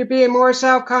thinking you're being more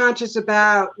self-conscious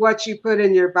about what you put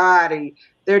in your body.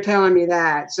 They're telling me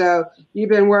that. So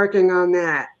you've been working on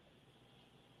that.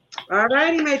 All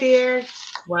righty, my dear.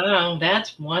 Wow,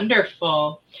 that's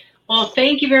wonderful. Well,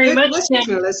 thank you very much,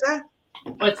 Melissa.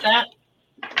 What's that?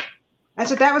 I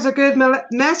said that was a good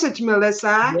message,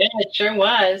 Melissa. Yeah, it sure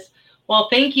was. Well,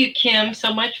 thank you, Kim,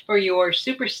 so much for your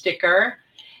super sticker.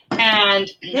 And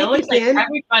it looks like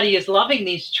everybody is loving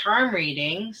these charm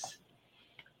readings.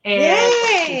 And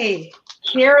yay!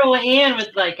 Carol Ann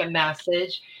would like a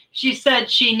message. She said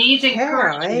she needs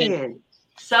encouragement.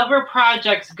 Several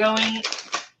projects going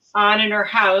on in her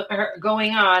house,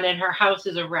 and her house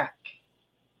is a wreck.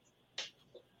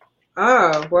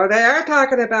 Oh, well, they are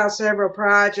talking about several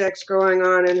projects going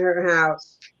on in her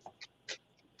house.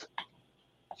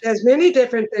 There's many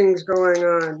different things going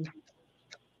on.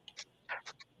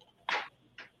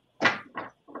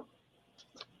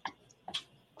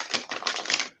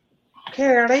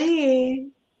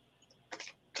 Caroline.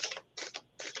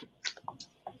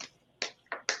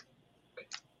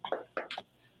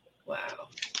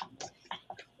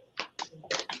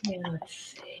 Let's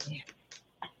see.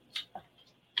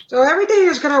 So everything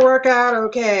is going to work out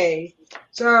okay.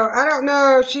 So I don't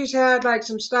know if she's had like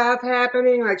some stuff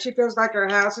happening, like she feels like her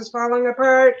house is falling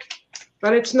apart,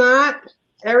 but it's not.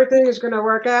 Everything is going to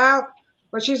work out.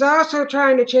 But she's also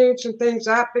trying to change some things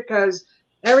up because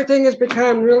everything has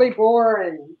become really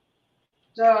boring.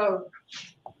 So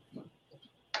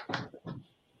I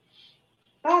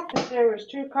thought that there was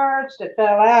 2 cards that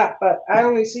fell out, but I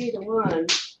only see the one.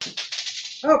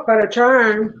 Oh, but a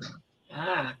charm.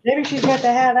 Maybe she's got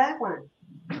to have that one.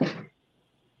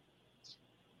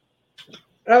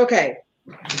 Okay.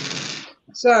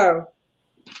 So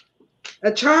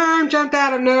a charm jumped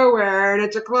out of nowhere, and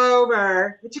it's a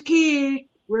clover. It's a key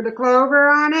with a clover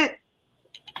on it.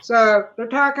 So they're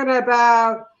talking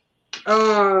about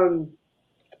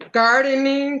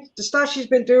gardening, the stuff she's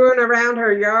been doing around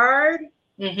her yard.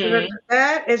 So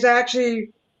that is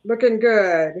actually looking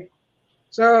good.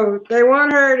 So they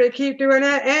want her to keep doing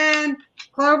it, and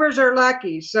clovers are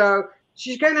lucky. So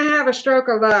she's going to have a stroke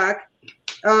of luck.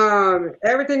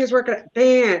 Everything is working.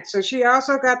 Dance. So she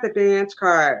also got the dance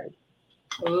card.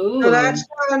 Ooh. So that's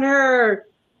telling her,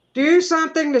 do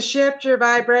something to shift your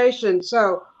vibration.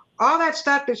 So all that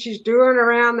stuff that she's doing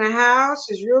around the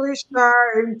house is really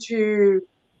starting to,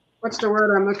 what's the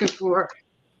word I'm looking for?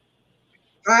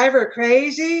 Drive her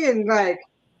crazy and like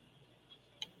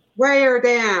weigh her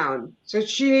down. So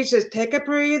she needs to take a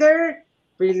breather,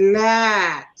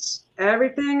 relax.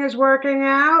 Everything is working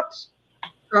out.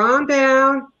 Calm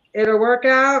down. It'll work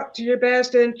out to your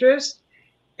best interest.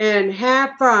 And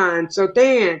have fun. So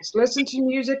dance. Listen to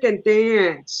music and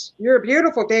dance. You're a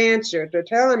beautiful dancer. They're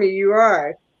telling me you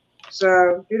are.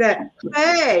 So do that.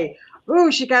 Play.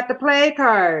 Ooh, she got the play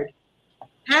card.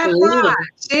 Have fun.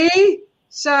 See?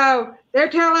 So they're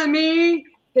telling me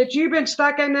that you've been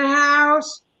stuck in the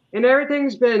house and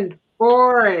everything's been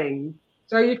boring.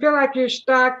 So you feel like you're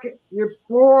stuck, you're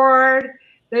bored.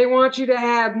 They want you to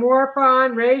have more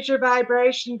fun, raise your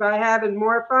vibration by having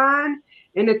more fun.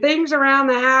 And the things around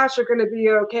the house are going to be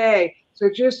okay. So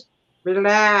just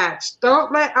relax.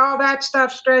 Don't let all that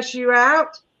stuff stress you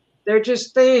out. They're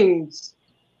just things.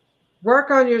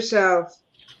 Work on yourself.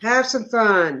 Have some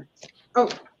fun. Oh,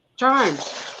 charm.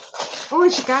 Oh,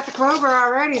 she got the clover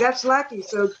already. That's lucky.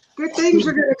 So good things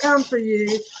are going to come for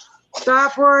you.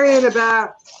 Stop worrying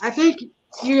about, I think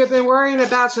you have been worrying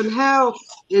about some health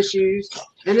issues,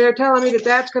 and they're telling me that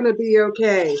that's going to be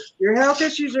okay. Your health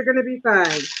issues are going to be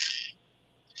fine.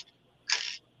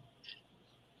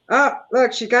 Oh,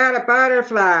 look, she got a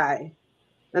butterfly.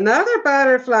 Another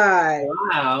butterfly.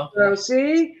 Wow. So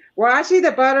see? Well, I see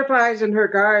the butterflies in her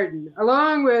garden,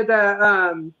 along with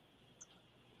the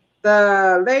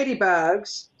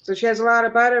ladybugs. So she has a lot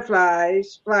of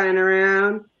butterflies flying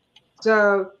around.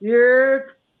 So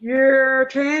you're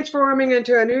transforming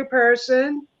into a new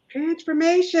person.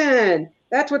 Transformation.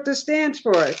 That's what this stands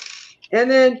for. And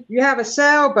then you have a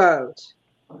sailboat.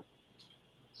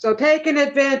 So take an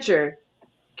adventure.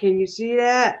 Can you see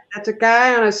that? That's a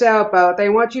guy on a sailboat. They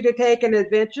want you to take an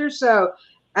adventure. So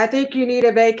I think you need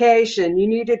a vacation. You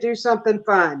need to do something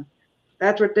fun.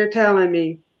 That's what they're telling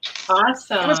me.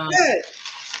 Awesome. That was good.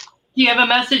 Do you have a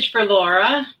message for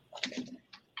Laura?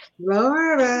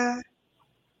 Laura.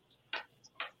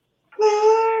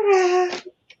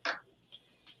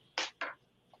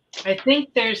 I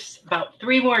think there's about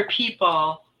 3 more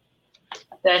people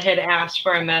that had asked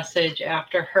for a message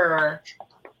after her.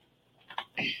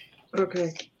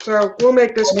 Okay, so we'll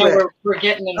make this quick. We're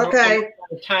getting in okay.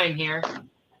 of time here.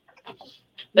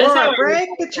 Laura, break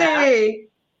the chain.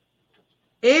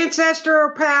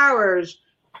 Ancestral powers.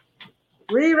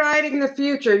 Rewriting the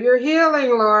future. You're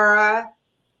healing, Laura.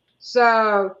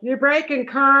 So you're breaking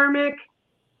karmic,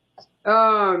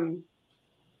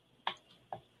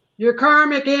 your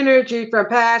karmic energy from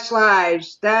past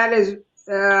lives. That is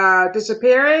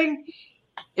disappearing,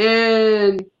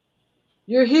 and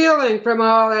you're healing from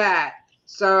all that.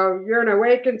 So you're an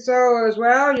awakened soul as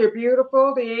well. You're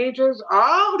beautiful. The angels,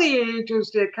 all the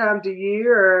angels that come to you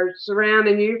or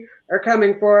surrounding you are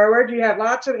coming forward. You have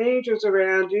lots of angels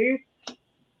around you.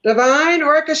 Divine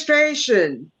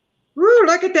orchestration. Woo,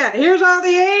 look at that. Here's all the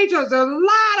angels, a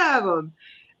lot of them.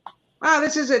 Wow,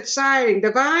 this is exciting.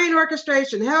 Divine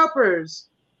orchestration, helpers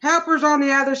on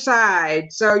the other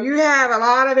side. So you have a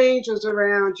lot of angels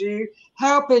around you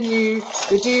helping you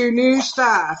to do new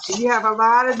stuff. So you have a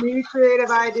lot of new creative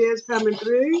ideas coming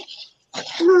through.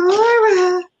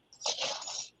 Laura.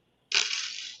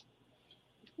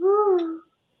 Ooh.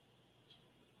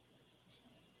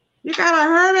 You got a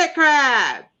hermit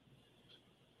crab.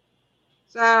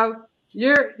 So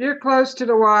you're close to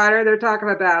the water. They're talking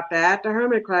about that. The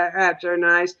hermit crabs are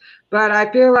nice, but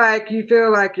I feel like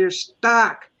you're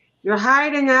stuck. You're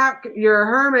hiding out your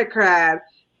hermit crab.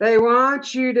 They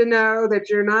want you to know that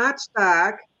you're not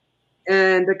stuck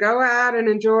and to go out and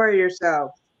enjoy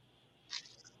yourself.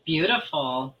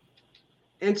 Beautiful.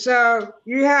 And so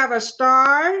you have a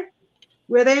star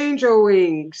with angel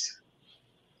wings.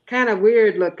 Kind of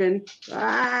weird looking.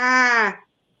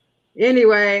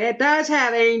 Anyway, it does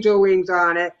have angel wings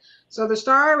on it. So the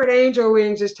star with angel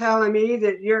wings is telling me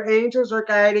that your angels are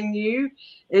guiding you,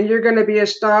 and you're going to be a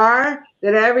star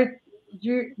that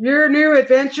your new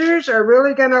adventures are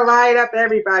really going to light up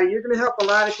everybody. You're going to help a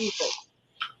lot of people.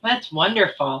 That's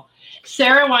wonderful.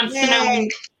 Sarah wants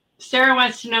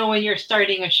to know when you're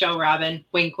starting a show, Robin.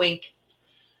 Wink, wink.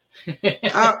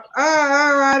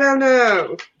 I don't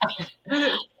know.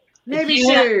 Maybe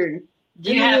soon.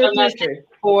 Do you have a message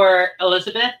for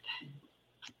Elizabeth?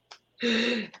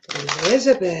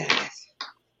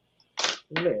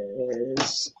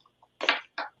 Liz.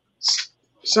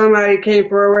 Somebody came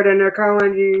forward and they're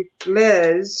calling you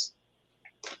Liz.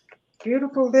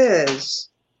 Beautiful Liz.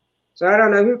 So I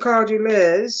don't know who called you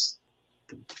Liz.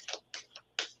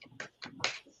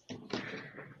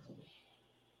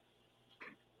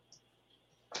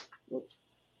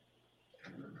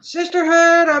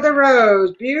 Sisterhood of the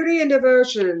Rose, Beauty and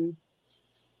Devotion,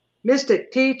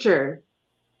 Mystic Teacher.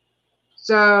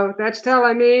 So that's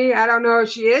telling me, I don't know if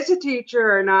she is a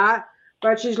teacher or not,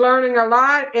 but she's learning a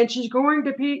lot, and she's going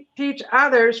to teach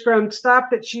others from stuff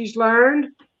that she's learned.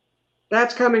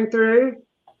 That's coming through.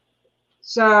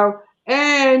 So,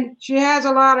 and she has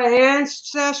a lot of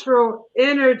ancestral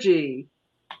energy,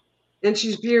 and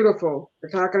she's beautiful. We're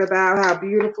talking about how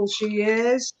beautiful she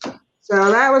is.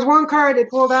 So that was one card they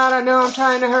pulled out. I know I'm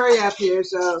trying to hurry up here.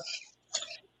 So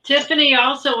Tiffany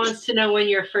also wants to know when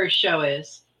your first show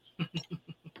is.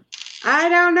 I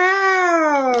don't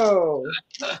know.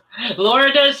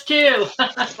 Laura does too.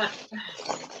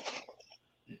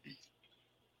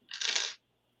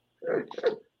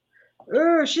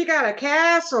 Ooh, she got a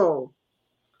castle.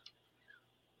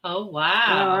 Oh, wow.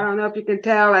 Oh, I don't know if you can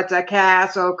tell it's a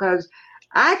castle because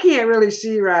I can't really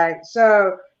see right.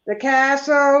 So the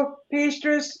castle,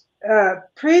 priestess.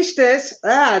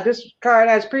 This card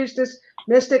has priestess,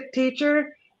 mystic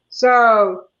teacher.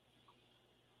 So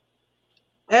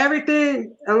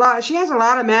everything, she has a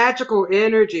lot of magical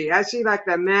energy. I see like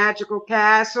the magical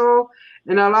castle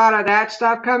and a lot of that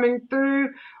stuff coming through.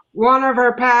 One of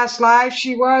her past lives,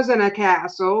 she was in a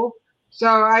castle.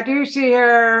 So I do see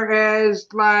her as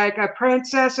like a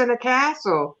princess in a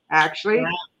castle, actually.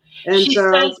 Yeah. And she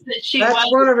so says that she that's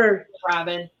was one of her.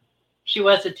 Robin. She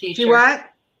was a teacher. She what?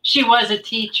 She was a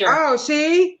teacher. Oh,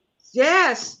 see?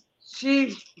 Yes.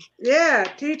 Teaching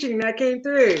that came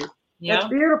through. Yep. That's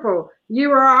beautiful. You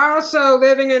were also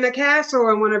living in a castle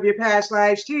in one of your past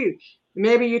lives too.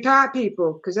 Maybe you taught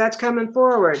people because that's coming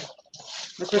forward.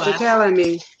 That's what they're telling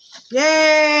me.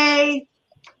 Yay!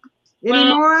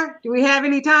 Any more? Do we have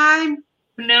any time?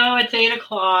 No, it's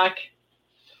 8:00.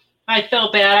 I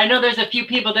feel bad. I know there's a few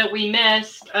people that we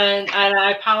missed, and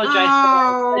I apologize for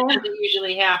that. That doesn't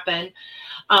usually happen.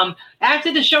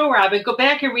 After the show, Robin, go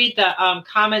back and read the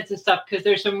comments and stuff because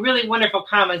there's some really wonderful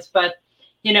comments, but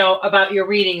about your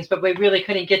readings, but we really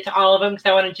couldn't get to all of them because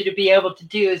I wanted you to be able to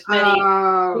do as many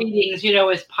readings,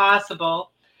 as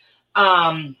possible.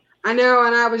 I know,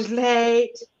 and I was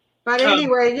late. But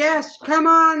anyway, yes, come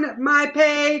on my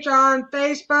page on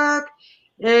Facebook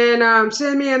and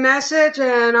send me a message,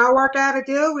 and I'll work out a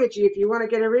deal with you if you want to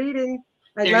get a reading.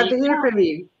 I'd love to hear from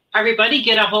you. Everybody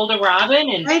get a hold of Robin.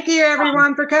 And thank you,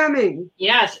 everyone, for coming.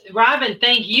 Yes, Robin,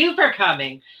 thank you for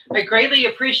coming. I greatly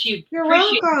appreciate You're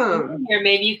welcome. Here.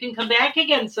 Maybe you can come back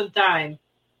again sometime.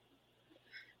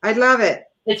 I'd love it.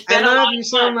 It's been I love you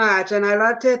so much, and I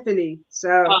love Tiffany.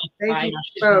 So thank you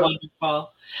both.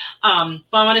 Wonderful. Well,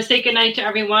 I want to say goodnight to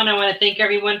everyone. I want to thank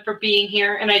everyone for being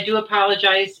here, and I do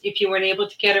apologize if you weren't able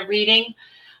to get a reading.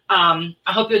 I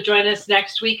hope you'll join us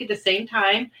next week at the same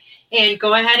time. And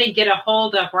go ahead and get a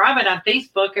hold of Robin on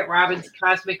Facebook at Robin's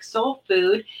Cosmic Soul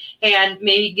Food, and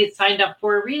maybe get signed up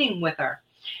for a reading with her.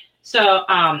 So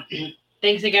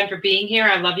thanks again for being here.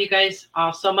 I love you guys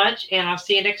all so much, and I'll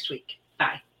see you next week.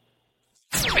 Bye.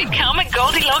 Become a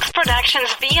Goldilocks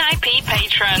Productions VIP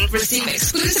patron. Receive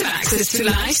exclusive access to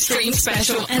live stream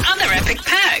special and other epic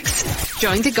perks.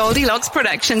 Join the Goldilocks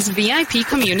Productions VIP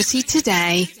community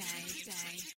today.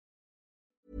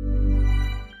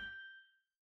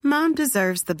 Mom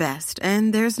deserves the best,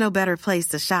 and there's no better place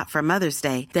to shop for Mother's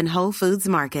Day than Whole Foods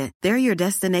Market. They're your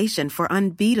destination for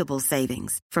unbeatable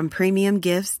savings, from premium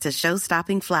gifts to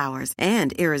show-stopping flowers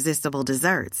and irresistible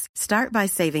desserts. Start by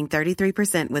saving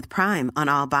 33% with Prime on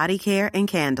all body care and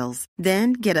candles.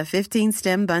 Then get a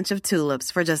 15-stem bunch of tulips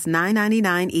for just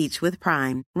 $9.99 each with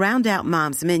Prime. Round out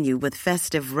Mom's menu with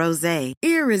festive rosé,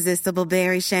 irresistible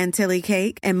berry chantilly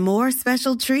cake, and more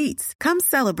special treats. Come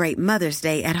celebrate Mother's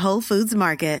Day at Whole Foods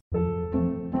Market.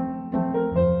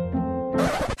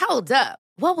 Hold up.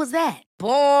 What was that?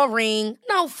 Boring.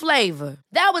 No flavor.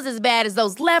 That was as bad as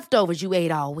those leftovers you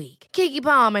ate all week. Keke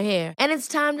Palmer here, and it's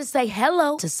time to say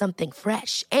hello to something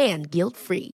fresh and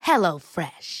guilt-free. Hello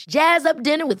Fresh. Jazz up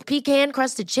dinner with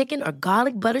pecan-crusted chicken or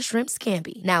garlic butter shrimp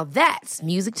scampi. Now that's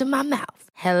music to my mouth.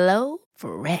 Hello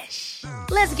Fresh.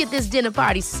 Let's get this dinner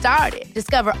party started.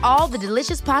 Discover all the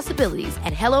delicious possibilities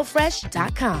at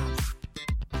HelloFresh.com.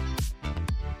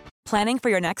 Planning for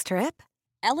your next trip?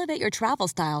 Elevate your travel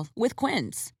style with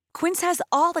Quince. Quince has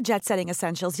all the jet-setting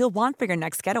essentials you'll want for your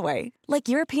next getaway, like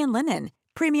European linen,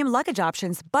 premium luggage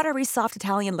options, buttery soft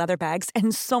Italian leather bags,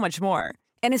 and so much more.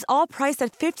 And is all priced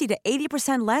at 50 to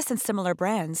 80% less than similar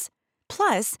brands.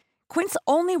 Plus, Quince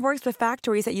only works with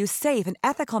factories that use safe and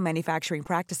ethical manufacturing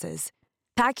practices.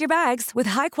 Pack your bags with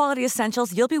high-quality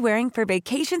essentials you'll be wearing for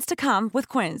vacations to come with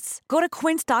Quince. Go to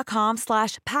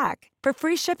quince.com/pack for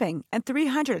free shipping and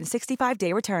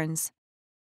 365-day returns.